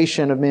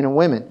congregation of men and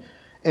women,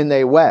 and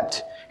they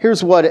wept.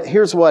 Here's what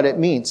it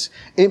means.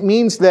 It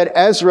means that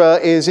Ezra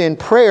is in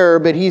prayer,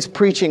 but he's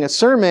preaching a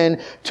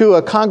sermon to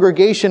a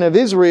congregation of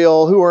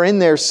Israel who are in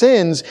their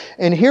sins.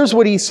 And here's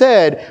what he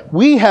said.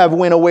 We have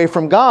went away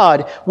from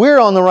God. We're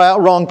on the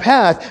wrong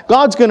path.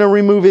 God's going to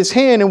remove his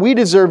hand and we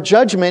deserve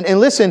judgment.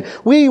 And listen,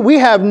 we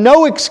have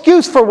no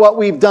excuse for what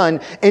we've done.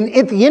 And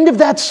at the end of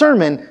that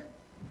sermon,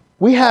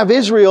 we have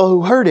Israel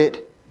who heard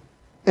it,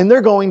 and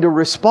they're going to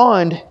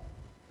respond.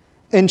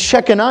 And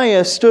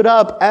Shechaniah stood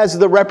up as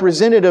the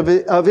representative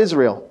of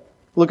Israel.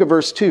 Look at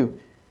verse 2.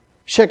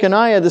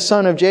 Shechaniah, the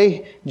son of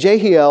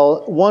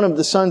Jehiel, one of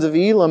the sons of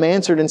Elam,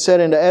 answered and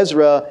said unto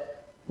Ezra,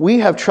 we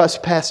have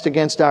trespassed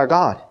against our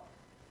God.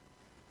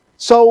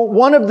 So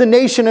one of the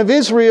nation of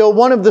Israel,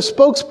 one of the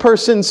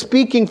spokespersons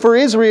speaking for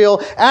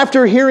Israel,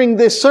 after hearing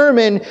this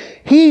sermon,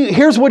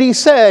 here's what he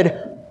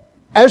said.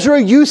 Ezra,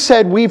 you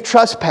said we've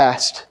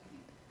trespassed.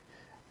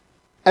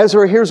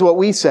 Ezra, here's what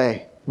we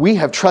say. We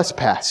have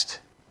trespassed.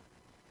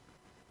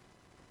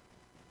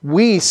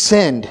 We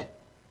sinned.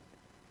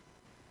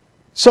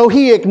 So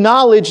he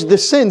acknowledged the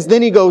sins.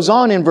 Then he goes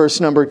on in verse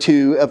number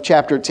 2 of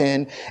chapter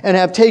 10, and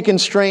have taken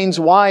strange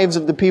wives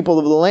of the people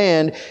of the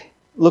land.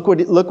 Look what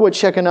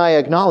Shechaniah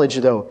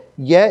acknowledged though.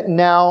 Yet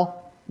now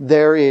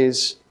there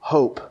is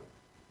hope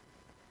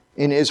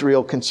in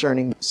Israel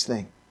concerning this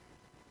thing.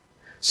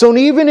 So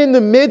even in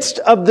the midst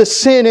of the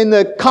sin and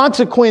the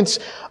consequence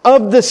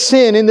of the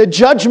sin and the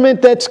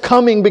judgment that's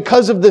coming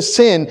because of the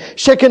sin,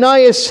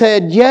 Shechaniah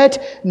said,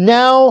 yet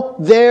now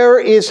there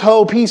is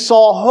hope. He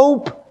saw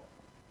hope.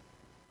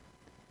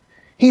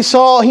 He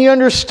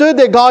understood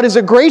that God is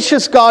a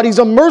gracious God. He's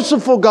a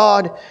merciful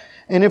God.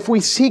 And if we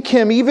seek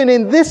Him, even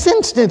in this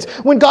instance,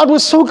 when God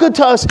was so good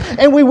to us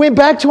and we went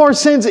back to our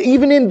sins,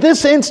 even in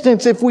this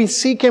instance, if we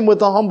seek Him with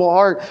a humble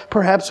heart,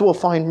 perhaps we'll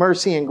find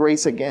mercy and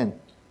grace again.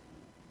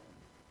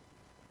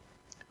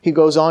 He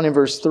goes on in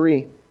verse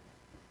 3.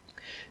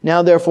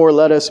 Now therefore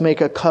let us make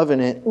a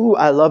covenant. Ooh,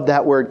 I love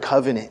that word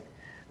covenant.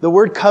 The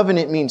word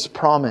covenant means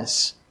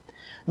promise.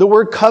 The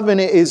word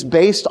covenant is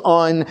based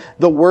on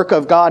the work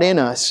of God in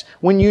us.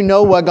 When you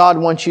know what God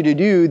wants you to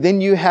do,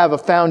 then you have a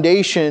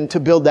foundation to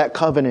build that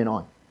covenant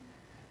on.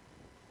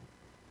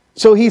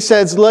 So he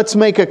says, let's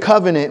make a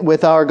covenant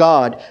with our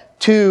God.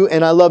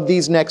 And I love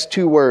these next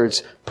two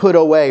words, put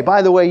away.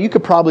 By the way, you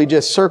could probably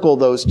just circle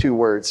those two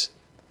words.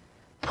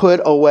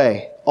 Put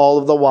away all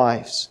of the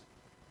wives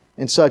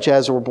and such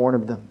as were born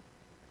of them.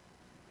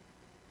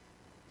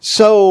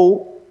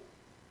 So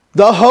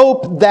the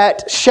hope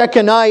that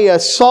Shechaniah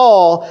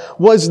saw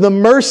was the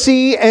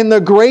mercy and the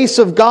grace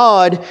of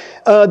God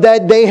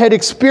that they had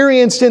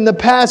experienced in the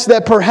past,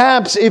 that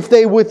perhaps if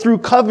they would through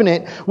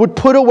covenant would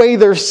put away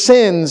their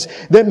sins,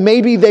 that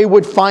maybe they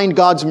would find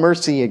God's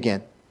mercy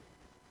again.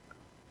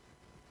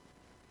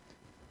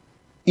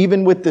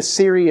 Even with the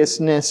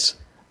seriousness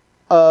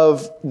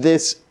of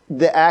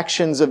the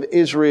actions of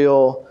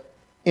Israel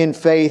in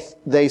faith,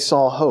 they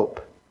saw hope.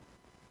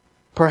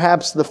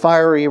 Perhaps the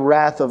fiery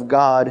wrath of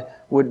God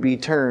would be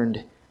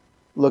turned.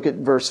 Look at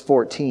verse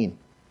 14.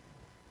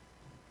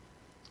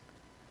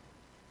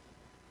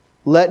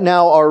 Let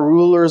now our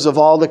rulers of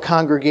all the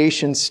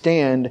congregation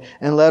stand,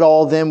 and let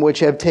all them which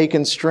have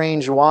taken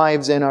strange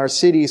wives in our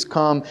cities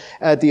come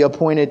at the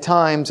appointed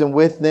times, and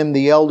with them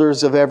the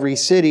elders of every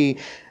city,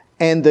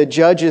 and the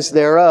judges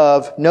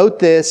thereof. Note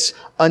this,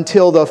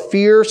 until the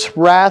fierce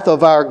wrath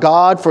of our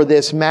God for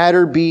this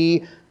matter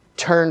be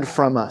turned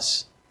from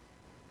us.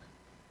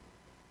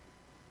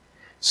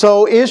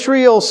 So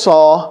Ezra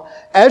saw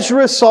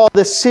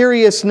the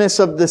seriousness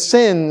of the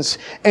sins,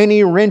 and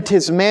he rent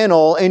his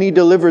mantle and he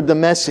delivered the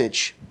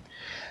message.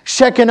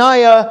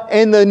 Shechaniah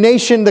and the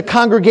nation, the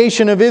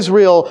congregation of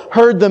Israel,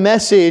 heard the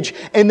message,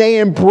 and they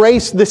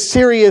embraced the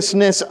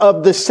seriousness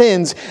of the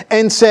sins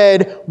and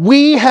said,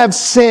 we have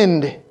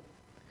sinned.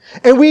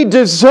 And we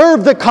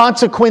deserve the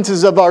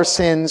consequences of our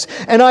sins.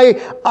 And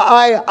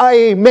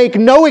I make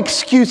no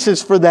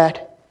excuses for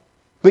that.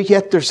 But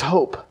yet there's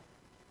hope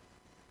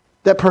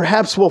that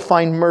perhaps we'll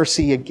find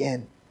mercy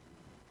again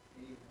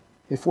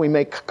if we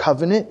make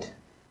covenant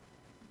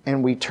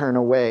and we turn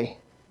away.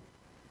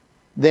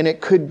 Then it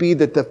could be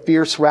that the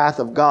fierce wrath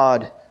of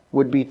God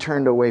would be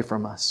turned away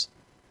from us.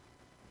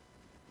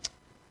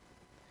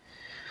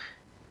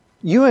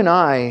 You and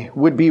I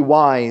would be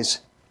wise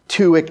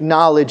to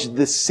acknowledge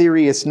the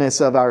seriousness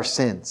of our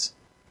sins.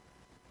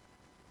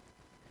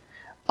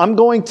 I'm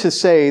going to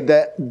say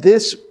that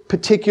this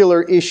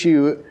particular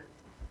issue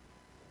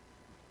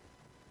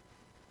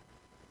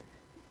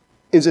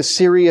is a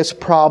serious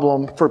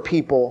problem for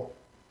people,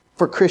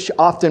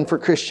 often for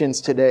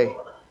Christians today,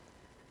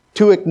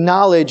 to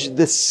acknowledge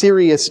the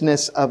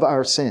seriousness of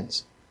our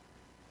sins.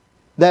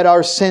 That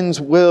our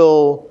sins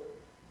will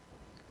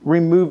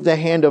remove the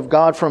hand of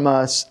God from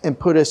us and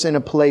put us in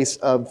a place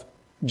of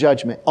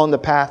judgment, on the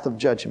path of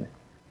judgment.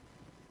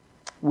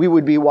 We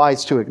would be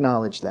wise to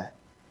acknowledge that.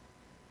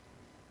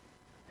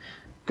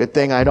 Good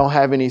thing I don't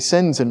have any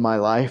sins in my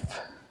life.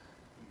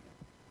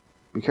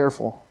 Be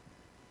careful.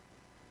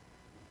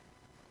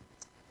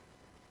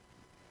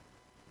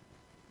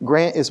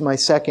 Grant is my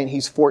second.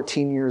 He's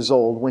 14 years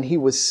old. When he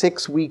was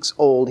 6 weeks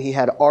old, he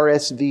had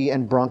RSV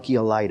and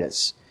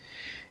bronchiolitis.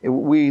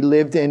 We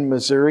lived in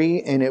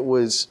Missouri, and it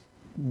was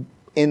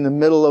in the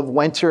middle of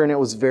winter, and it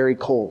was very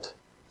cold.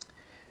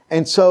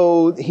 And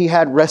so he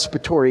had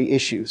respiratory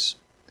issues.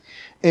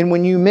 And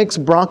when you mix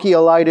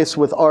bronchiolitis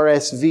with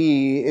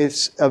RSV,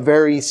 it's a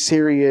very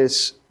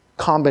serious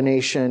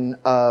combination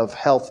of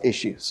health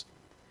issues.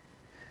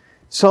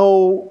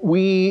 So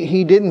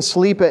he didn't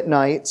sleep at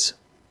nights,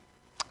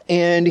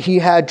 and he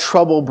had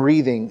trouble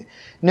breathing.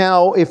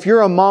 Now, if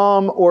you're a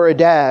mom or a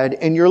dad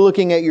and you're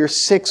looking at your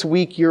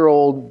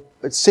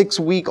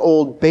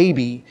 6-week-old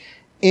baby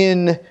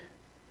in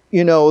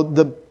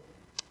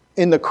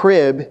the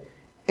crib,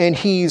 and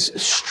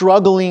he's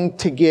struggling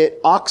to get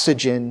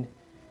oxygen,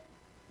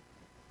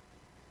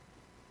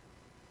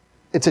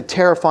 it's a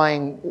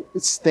terrifying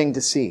thing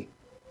to see.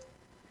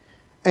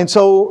 And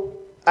so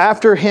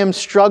after him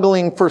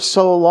struggling for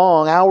so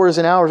long, hours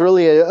and hours,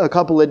 really a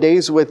couple of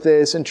days with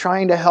this, and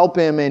trying to help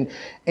him and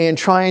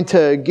trying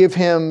to give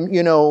him,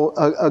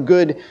 a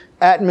good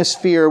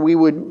atmosphere, we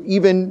would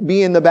even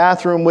be in the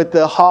bathroom with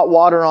the hot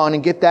water on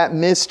and get that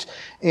mist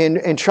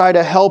and try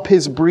to help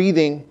his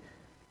breathing.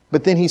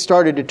 But then he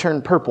started to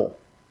turn purple.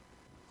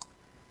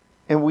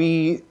 And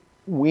we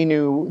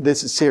knew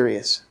this is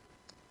serious.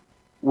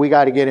 We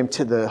got to get him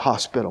to the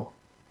hospital.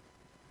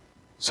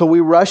 So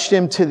we rushed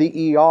him to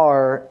the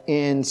ER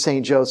in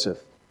St. Joseph.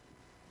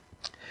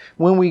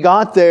 When we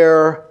got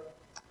there,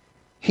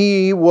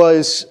 he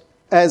was,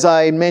 as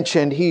I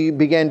mentioned, he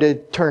began to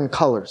turn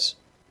colors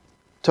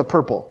to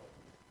purple,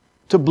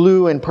 to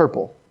blue and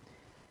purple.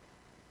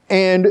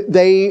 And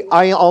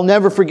I'll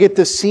never forget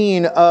the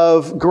scene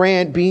of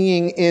Grant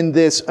being in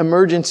this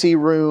emergency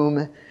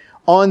room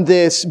on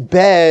this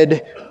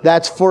bed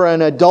that's for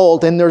an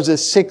adult, and there's a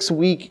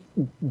 6-week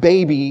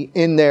baby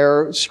in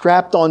there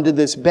strapped onto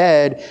this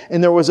bed,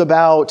 and there was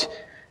about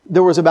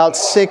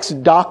 6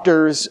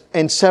 doctors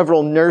and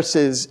several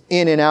nurses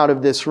in and out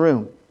of this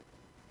room.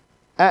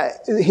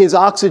 His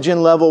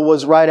oxygen level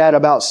was right at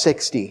about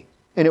 60,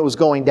 and it was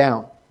going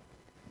down.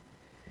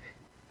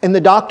 And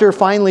the doctor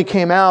finally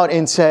came out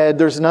and said,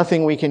 there's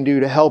nothing we can do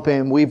to help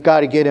him. We've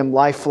got to get him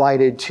life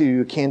flighted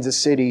to Kansas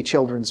City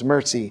Children's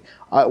Mercy.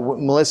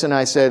 Melissa and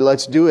I said,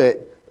 let's do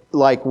it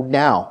like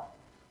now.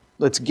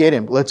 Let's get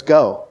him. Let's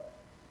go.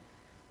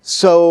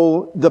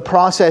 So the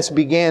process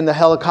began. The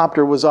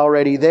helicopter was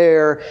already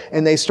there,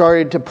 and they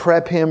started to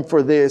prep him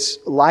for this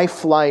life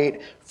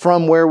flight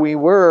from where we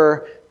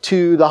were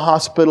to the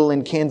hospital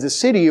in Kansas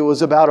City. It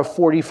was about a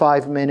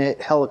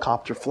 45-minute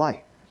helicopter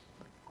flight.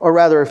 Or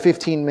rather, a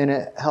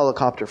 15-minute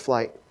helicopter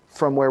flight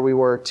from where we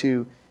were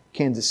to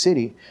Kansas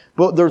City.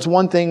 But there's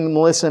one thing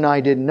Melissa and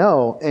I didn't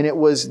know, and it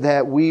was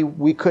that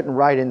we couldn't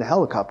ride in the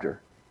helicopter.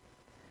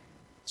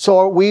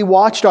 So we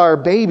watched our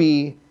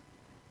baby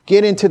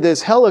get into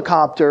this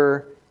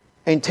helicopter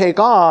and take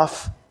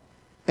off,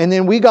 and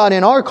then we got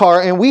in our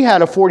car, and we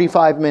had a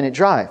 45-minute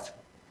drive.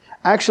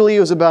 Actually, it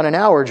was about an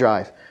hour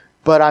drive,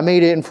 but I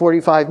made it in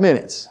 45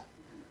 minutes.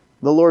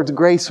 The Lord's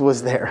grace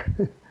was there.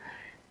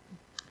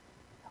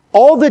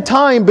 All the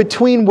time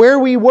between where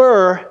we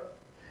were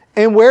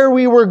and where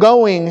we were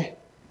going,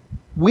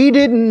 we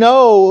didn't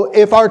know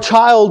if our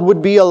child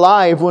would be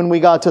alive when we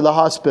got to the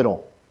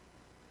hospital.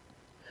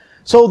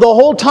 So the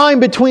whole time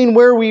between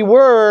where we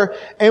were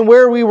and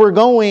where we were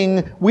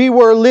going, we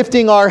were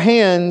lifting our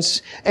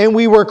hands and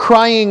we were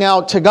crying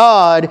out to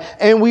God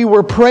and we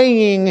were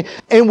praying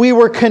and we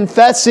were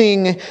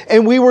confessing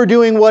and we were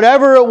doing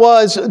whatever it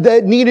was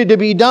that needed to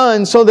be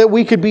done so that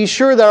we could be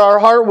sure that our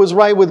heart was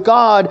right with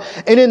God.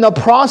 And in the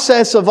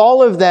process of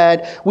all of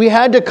that, we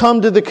had to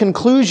come to the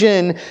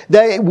conclusion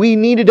that we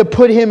needed to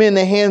put him in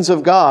the hands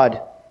of God.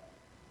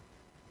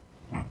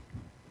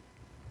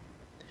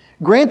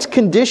 Grant's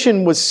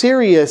condition was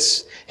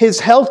serious. His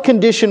health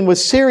condition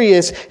was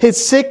serious.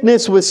 His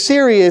sickness was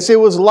serious. It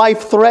was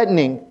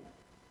life-threatening.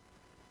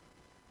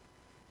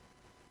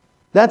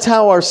 That's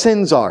how our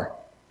sins are.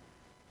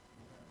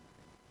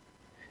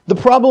 The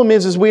problem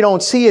is we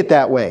don't see it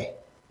that way.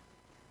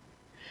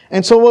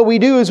 And so what we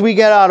do is we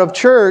get out of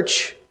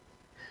church,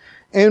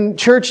 and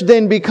church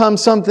then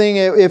becomes something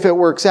if it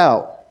works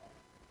out.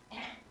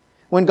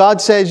 When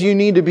God says you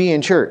need to be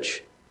in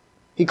church,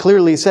 He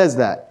clearly says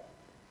that.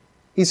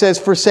 He says,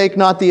 forsake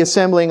not the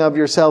assembling of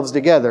yourselves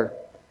together.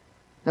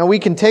 Now we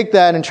can take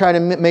that and try to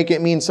make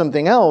it mean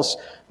something else,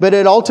 but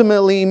it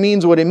ultimately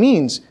means what it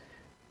means.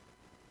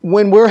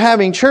 When we're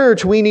having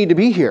church, we need to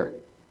be here.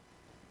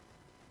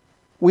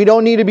 We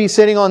don't need to be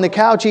sitting on the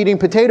couch eating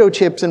potato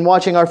chips and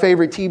watching our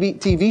favorite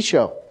TV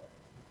show.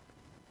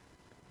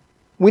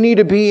 We need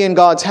to be in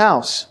God's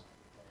house.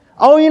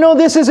 Oh,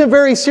 this isn't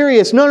very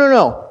serious.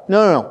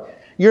 No.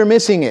 You're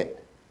missing it.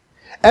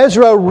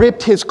 Ezra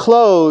ripped his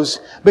clothes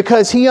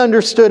because he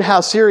understood how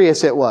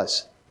serious it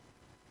was.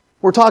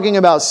 We're talking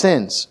about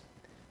sins.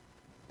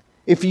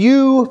 If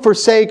you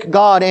forsake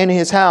God and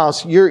His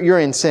house, you're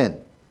in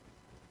sin.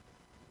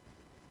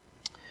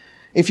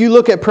 If you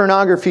look at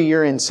pornography,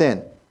 you're in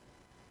sin.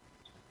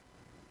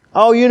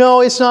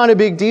 Oh, it's not a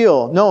big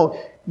deal. No,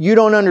 you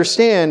don't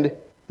understand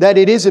that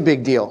it is a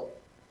big deal.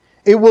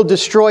 It will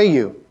destroy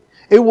you.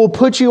 It will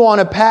put you on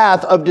a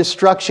path of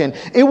destruction.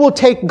 It will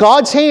take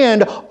God's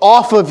hand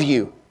off of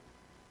you.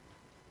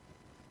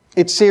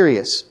 It's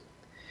serious.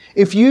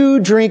 If you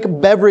drink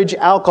beverage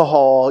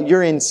alcohol,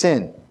 you're in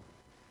sin.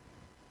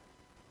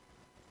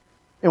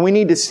 And we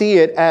need to see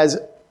it as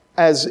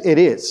it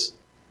is.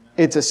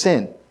 It's a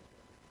sin.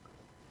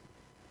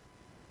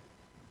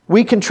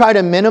 We can try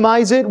to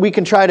minimize it. We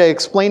can try to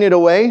explain it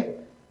away.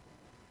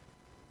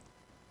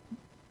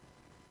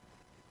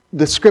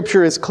 The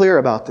Scripture is clear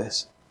about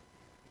this.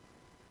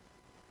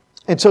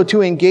 And so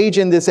to engage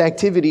in this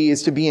activity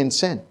is to be in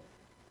sin.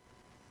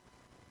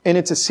 And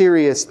it's a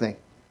serious thing.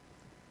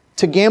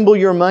 To gamble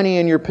your money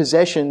and your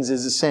possessions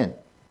is a sin.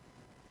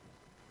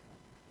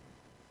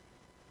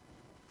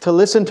 To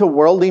listen to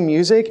worldly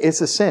music,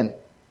 it's a sin.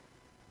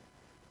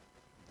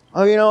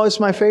 Oh, it's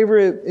my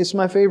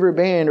favorite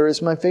band, or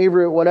it's my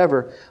favorite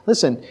whatever.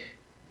 Listen,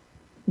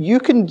 you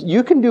can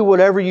do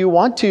whatever you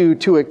want to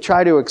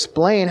try to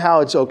explain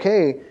how it's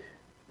okay,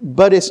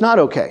 but it's not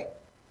okay.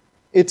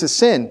 It's a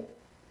sin.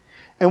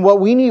 And what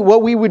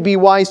we would be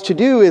wise to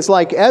do is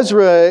like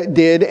Ezra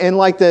did, and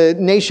like the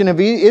nation of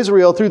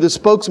Israel through the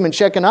spokesman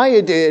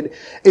Shechaniah did,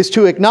 is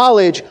to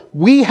acknowledge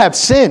we have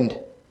sinned.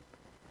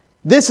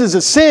 This is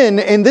a sin,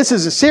 and this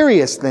is a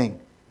serious thing.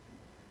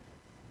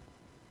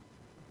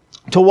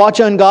 To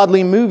watch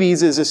ungodly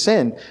movies is a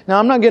sin. Now,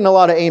 I'm not getting a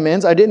lot of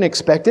amens. I didn't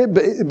expect it,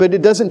 but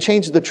it doesn't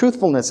change the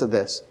truthfulness of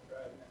this.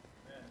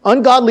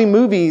 Ungodly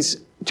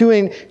movies, to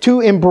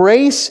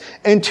embrace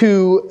and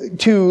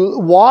to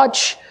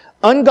watch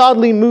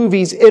ungodly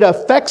movies, it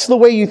affects the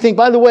way you think.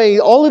 By the way,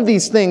 all of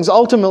these things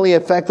ultimately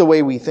affect the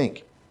way we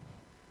think.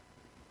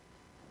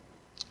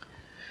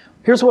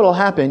 Here's what will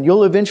happen.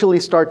 You'll eventually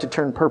start to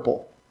turn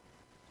purple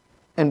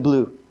and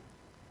blue.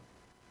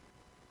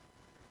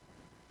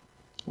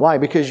 Why?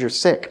 Because you're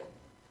sick.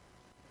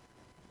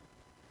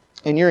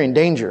 And you're in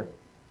danger.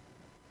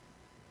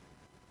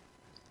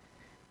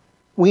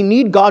 We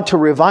need God to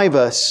revive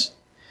us.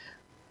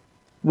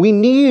 We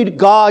need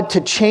God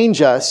to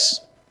change us.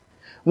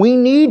 We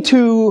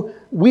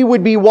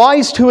would be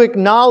wise to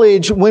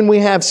acknowledge when we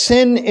have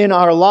sin in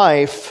our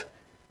life,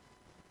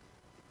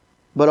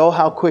 but oh,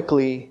 how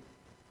quickly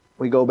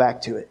we go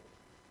back to it.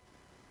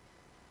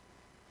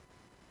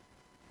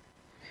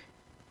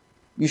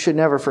 You should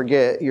never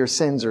forget your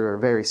sins are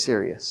very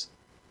serious,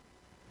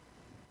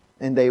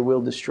 and they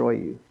will destroy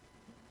you.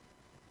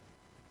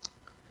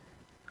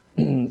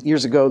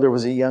 Years ago, there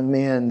was a young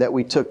man that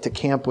we took to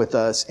camp with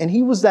us, and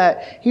he was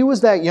that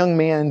young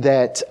man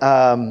that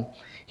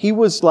he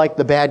was like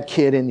the bad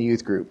kid in the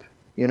youth group.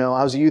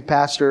 I was a youth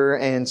pastor,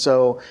 and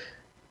so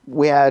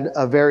we had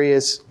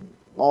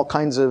all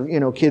kinds of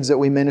kids that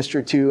we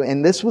ministered to,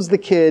 and this was the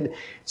kid.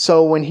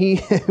 So when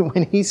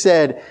he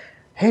said,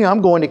 "Hey,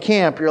 I'm going to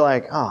camp," you're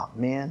like, "Oh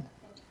man."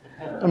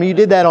 I mean, you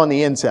did that on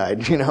the inside,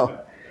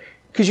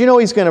 because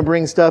he's going to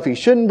bring stuff he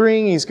shouldn't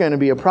bring. He's going to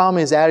be a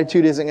problem. His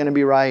attitude isn't going to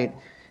be right,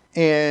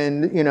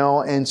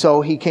 and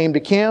so he came to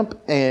camp,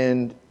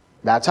 and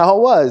that's how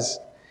it was.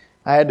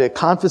 I had to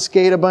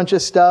confiscate a bunch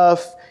of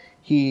stuff.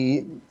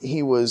 He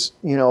was,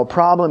 a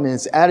problem.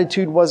 His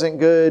attitude wasn't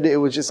good. It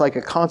was just like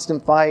a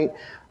constant fight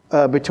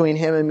between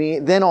him and me.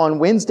 Then on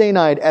Wednesday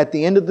night, at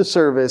the end of the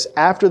service,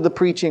 after the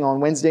preaching on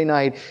Wednesday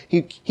night,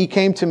 he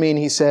came to me and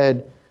he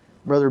said,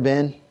 "Brother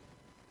Ben,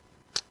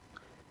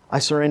 I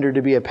surrendered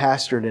to be a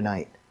pastor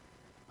tonight."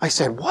 I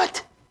said,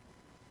 "What?"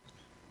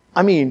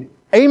 I mean,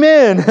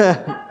 amen.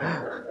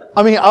 I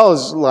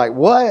was like,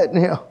 what?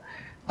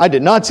 I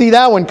did not see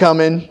that one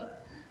coming.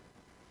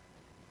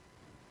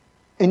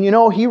 And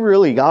he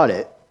really got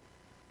it.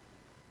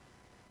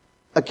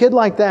 A kid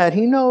like that,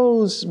 he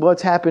knows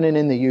what's happening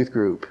in the youth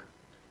group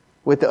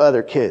with the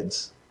other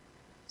kids.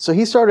 So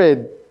he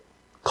started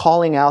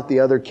calling out the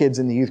other kids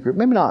in the youth group.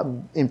 Maybe not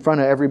in front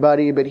of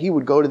everybody, but he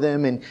would go to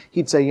them and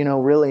he'd say,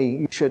 really,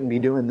 you shouldn't be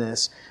doing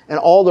this. And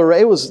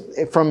it was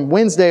from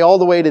Wednesday all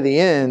the way to the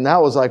end.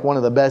 That was like one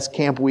of the best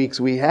camp weeks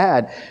we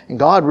had. And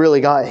God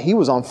he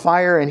was on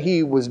fire and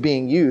he was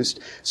being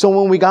used. So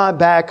when we got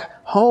back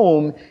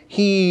home,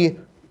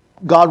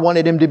 God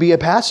wanted him to be a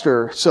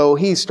pastor. So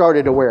he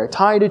started to wear a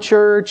tie to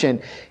church,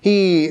 and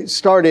he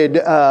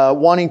started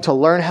wanting to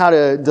learn how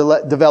to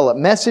develop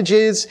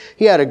messages.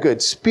 He had a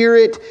good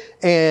spirit,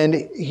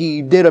 and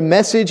he did a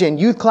message in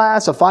youth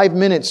class, a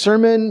 5-minute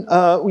sermon,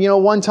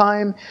 one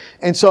time.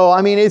 And so,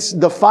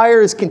 the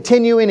fire is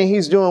continuing and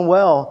he's doing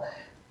well.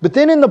 But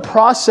then in the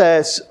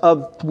process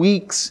of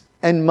weeks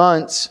and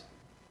months,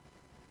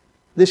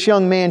 this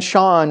young man,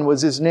 Sean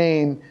was his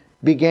name,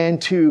 began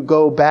to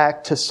go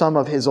back to some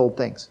of his old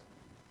things.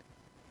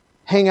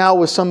 Hang out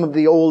with some of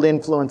the old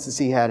influences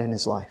he had in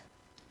his life.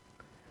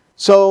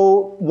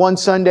 So one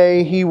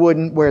Sunday he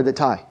wouldn't wear the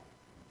tie.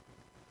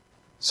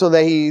 So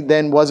that he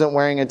then wasn't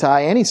wearing a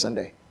tie any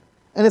Sunday.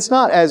 And it's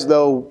not as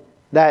though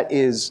that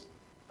is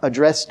a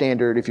dress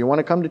standard. If you want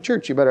to come to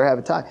church, you better have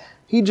a tie.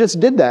 He just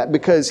did that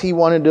because he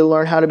wanted to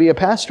learn how to be a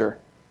pastor.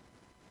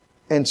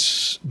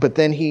 But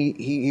then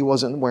he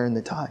wasn't wearing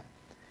the tie.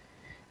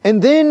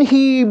 And then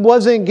he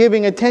wasn't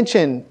giving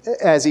attention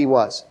as he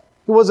was.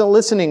 He wasn't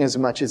listening as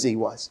much as he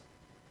was.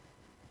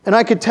 And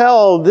I could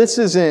tell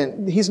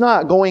he's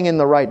not going in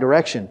the right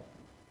direction.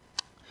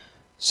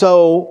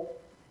 So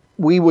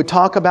we would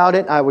talk about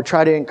it. I would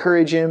try to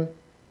encourage him.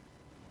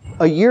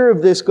 A year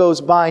of this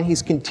goes by and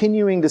he's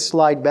continuing to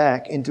slide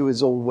back into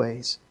his old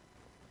ways.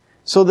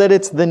 So that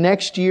it's the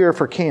next year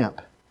for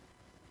camp.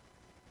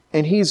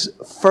 And he's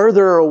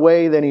further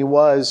away than he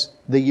was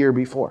the year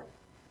before.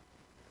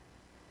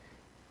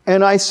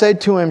 And I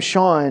said to him,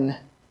 Sean,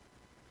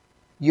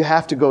 you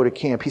have to go to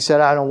camp. He said,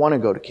 I don't want to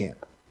go to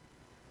camp.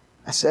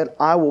 I said,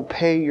 I will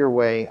pay your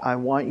way. I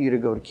want you to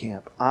go to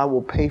camp. I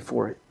will pay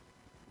for it.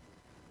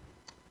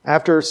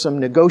 After some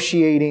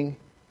negotiating,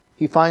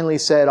 he finally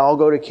said, I'll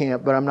go to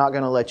camp, but I'm not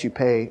going to let you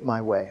pay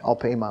my way. I'll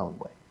pay my own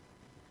way.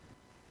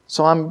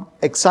 So I'm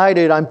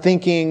excited. I'm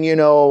thinking,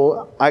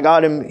 I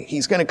got him.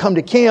 He's going to come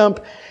to camp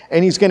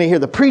and he's going to hear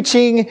the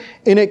preaching.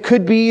 And it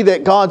could be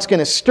that God's going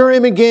to stir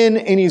him again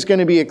and he's going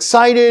to be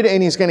excited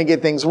and he's going to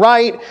get things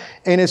right.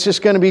 And it's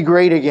just going to be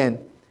great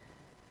again.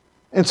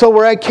 And so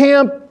we're at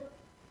camp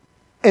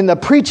and the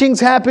preaching's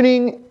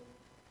happening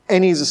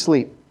and he's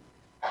asleep.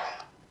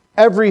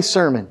 Every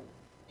sermon,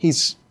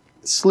 he's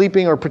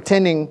sleeping or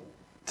pretending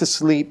to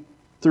sleep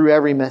through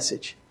every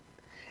message.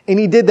 And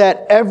he did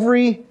that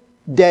every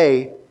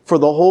day for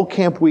the whole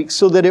camp week,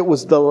 so that it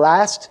was the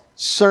last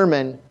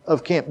sermon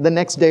of camp. The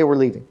next day we're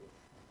leaving.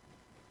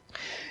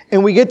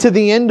 And we get to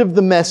the end of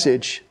the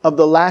message of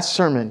the last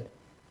sermon.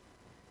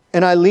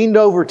 And I leaned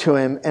over to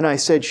him and I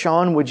said,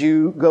 Sean, would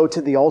you go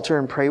to the altar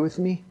and pray with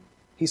me?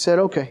 He said,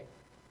 okay.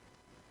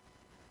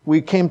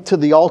 We came to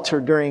the altar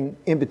during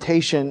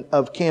invitation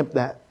of camp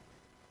that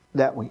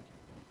week.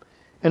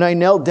 And I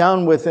knelt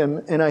down with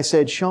him and I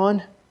said,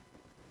 Sean,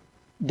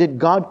 did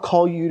God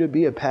call you to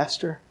be a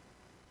pastor?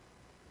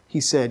 He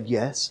said,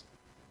 yes.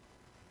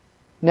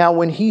 Now,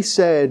 when he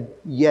said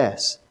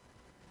yes,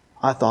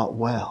 I thought,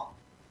 well,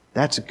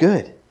 that's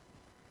good.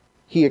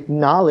 He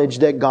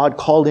acknowledged that God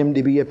called him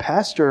to be a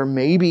pastor.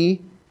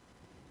 Maybe,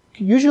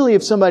 usually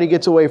if somebody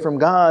gets away from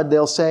God,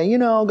 they'll say,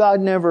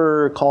 God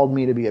never called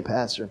me to be a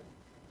pastor.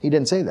 He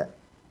didn't say that.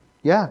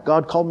 Yeah,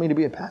 God called me to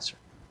be a pastor.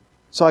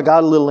 So I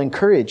got a little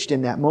encouraged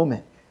in that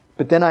moment.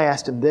 But then I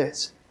asked him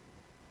this.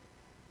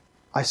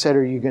 I said,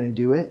 are you going to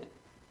do it?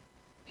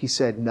 He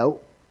said,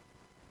 no.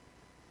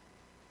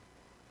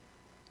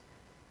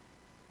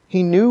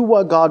 He knew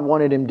what God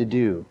wanted him to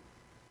do.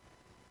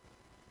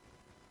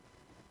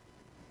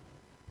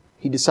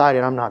 He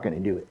decided, I'm not going to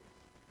do it.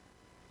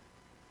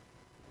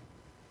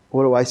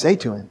 What do I say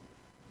to him?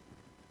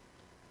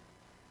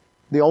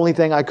 The only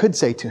thing I could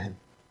say to him,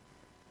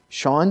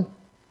 Sean,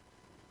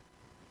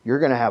 you're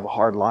going to have a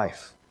hard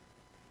life.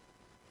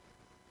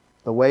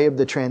 The way of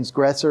the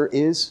transgressor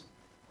is,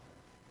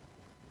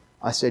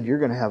 I said, you're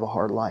going to have a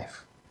hard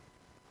life.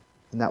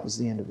 And that was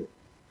the end of it.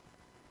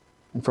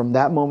 And from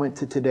that moment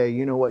to today,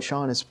 you know what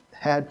Sean has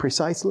had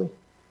precisely?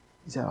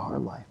 He's had a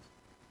hard life.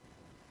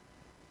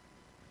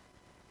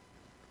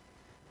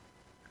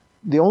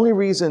 The only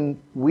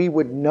reason we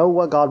would know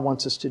what God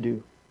wants us to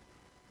do,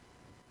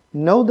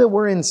 know that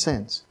we're in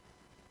sins,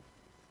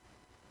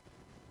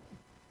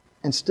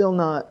 and still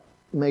not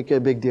make a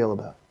big deal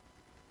about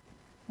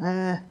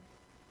it.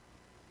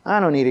 I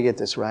don't need to get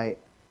this right.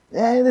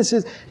 This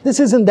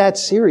isn't that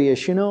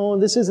serious,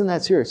 This isn't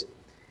that serious.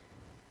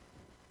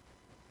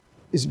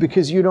 Is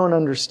because you don't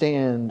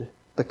understand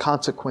the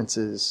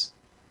consequences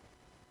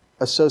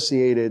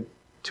associated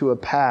to a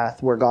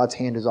path where God's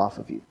hand is off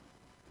of you.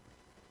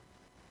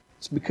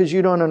 It's because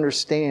you don't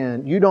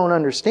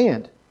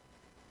understand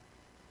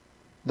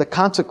the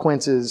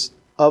consequences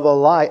of a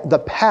life, the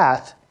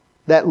path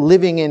that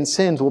living in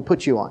sins will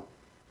put you on.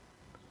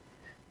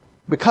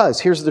 Because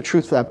here's the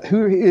truth.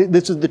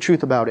 This is the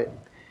truth about it.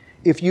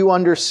 If we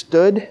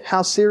understood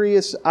how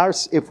serious our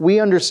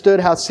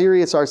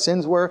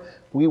sins were,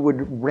 we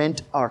would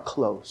rent our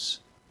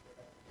clothes.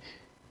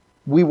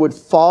 We would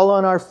fall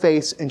on our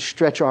face and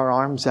stretch our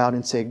arms out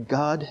and say,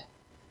 God,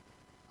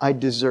 I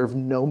deserve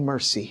no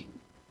mercy.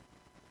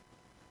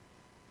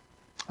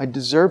 I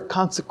deserve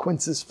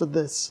consequences for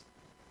this.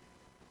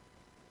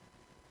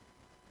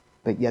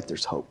 But yet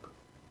there's hope.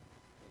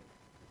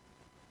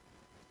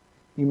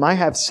 You might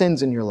have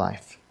sins in your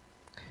life.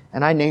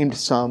 And I named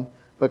some,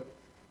 but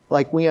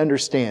like we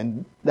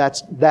understand,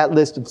 that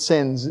list of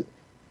sins,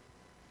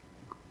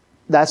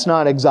 that's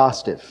not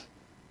exhaustive.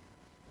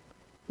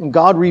 When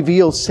God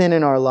reveals sin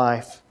in our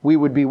life, we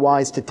would be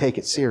wise to take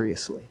it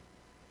seriously.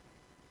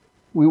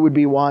 We would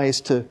be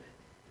wise to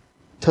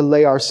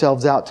lay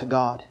ourselves out to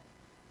God.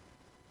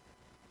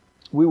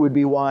 We would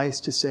be wise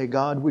to say,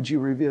 God, would you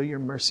reveal your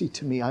mercy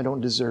to me? I don't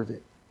deserve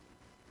it.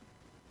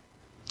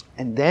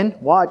 And then,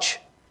 watch,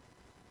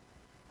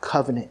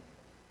 covenant.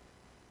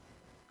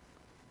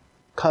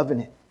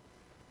 Covenant.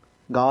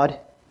 God,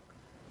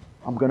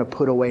 I'm going to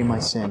put away my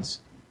sins.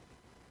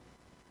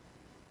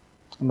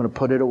 I'm going to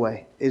put it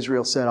away.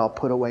 Israel said, I'll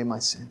put away my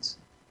sins.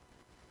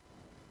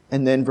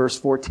 And then verse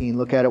 14,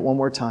 look at it one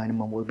more time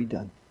and we'll be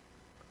done.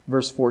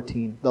 Verse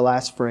 14, the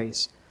last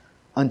phrase.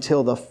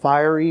 until the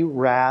fiery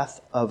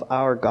wrath of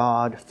our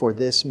God for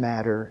this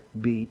matter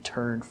be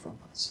turned from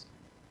us.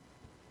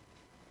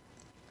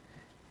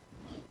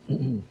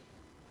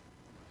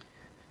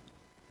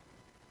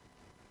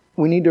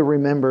 We need to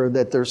remember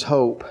that there's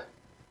hope.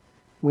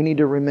 We need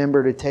to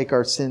remember to take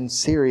our sins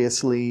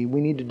seriously.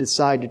 We need to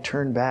decide to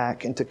turn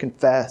back and to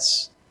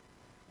confess.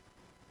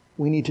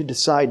 We need to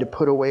decide to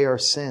put away our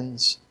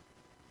sins.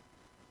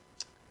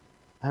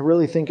 I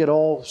really think it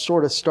all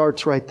sort of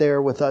starts right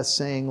there with us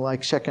saying,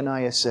 like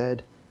Shechaniah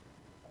said,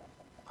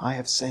 I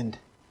have sinned.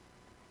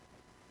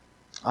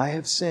 I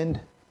have sinned.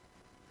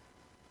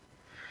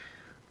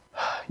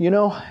 You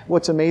know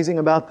what's amazing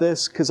about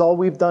this? Because all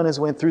we've done is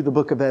went through the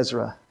book of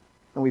Ezra,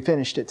 and we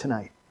finished it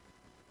tonight.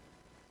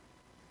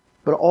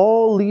 But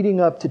all leading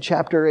up to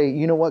chapter 8,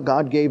 you know what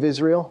God gave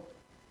Israel?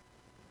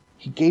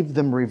 He gave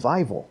them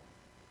revival.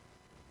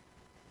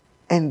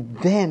 And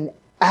then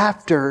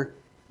after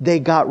they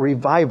got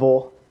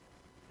revival,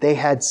 they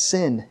had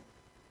sin.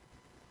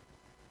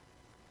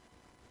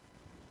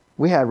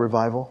 We had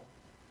revival.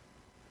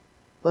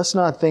 Let's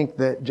not think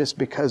that just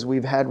because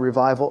we've had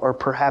revival, or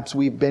perhaps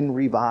we've been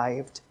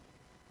revived,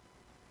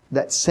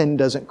 that sin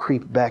doesn't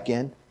creep back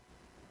in.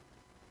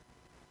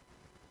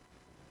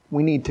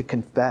 We need to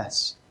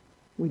confess.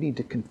 We need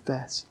to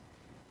confess.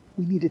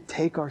 We need to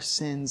take our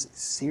sins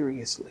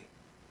seriously,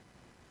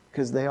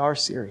 because they are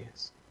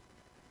serious.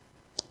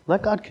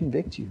 Let God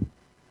convict you.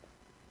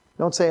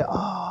 Don't say,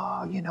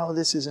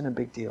 this isn't a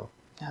big deal.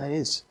 Yeah, it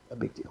is a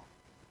big deal.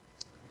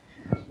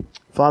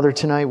 Father,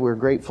 tonight we're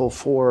grateful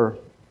for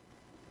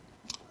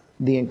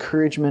the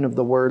encouragement of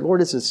the Word.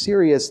 Lord, this is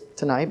serious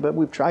tonight, but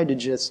we've tried to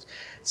just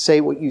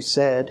say what you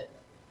said.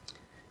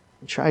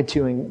 We tried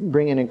to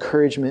bring an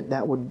encouragement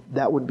that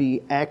would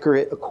be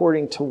accurate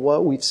according to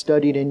what we've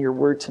studied in your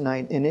Word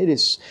tonight. And it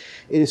is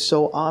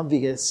so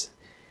obvious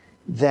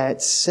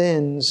that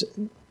sins,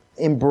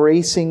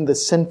 embracing the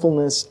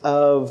sinfulness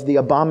of the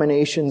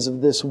abominations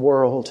of this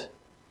world,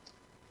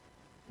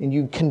 and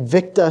you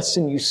convict us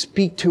and you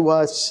speak to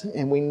us,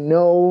 and we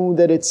know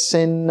that it's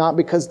sin not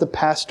because the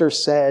pastor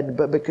said,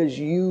 but because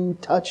you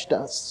touched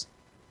us.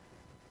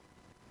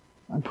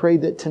 I pray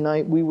that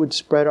tonight we would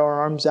spread our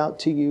arms out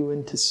to you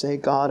and to say,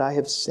 God, I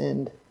have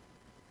sinned.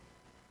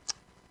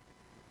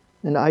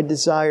 And I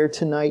desire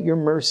tonight your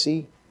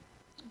mercy,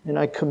 and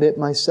I commit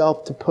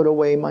myself to put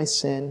away my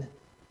sin.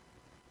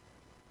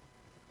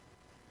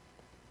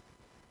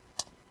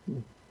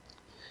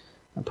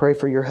 I pray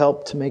for your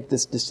help to make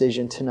this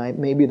decision tonight.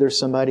 Maybe there's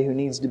somebody who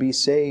needs to be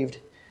saved,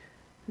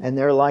 and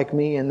they're like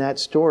me in that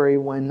story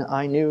when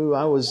I knew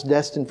I was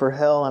destined for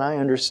hell and I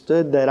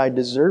understood that I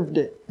deserved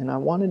it and I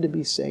wanted to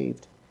be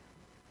saved.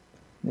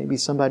 Maybe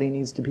somebody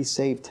needs to be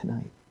saved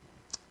tonight.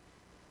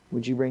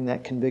 Would you bring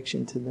that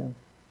conviction to them?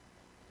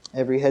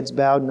 Every head's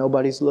bowed,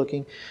 nobody's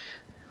looking.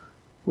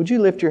 Would you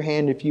lift your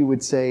hand if you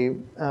would say,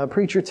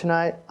 Preacher,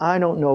 tonight, I don't know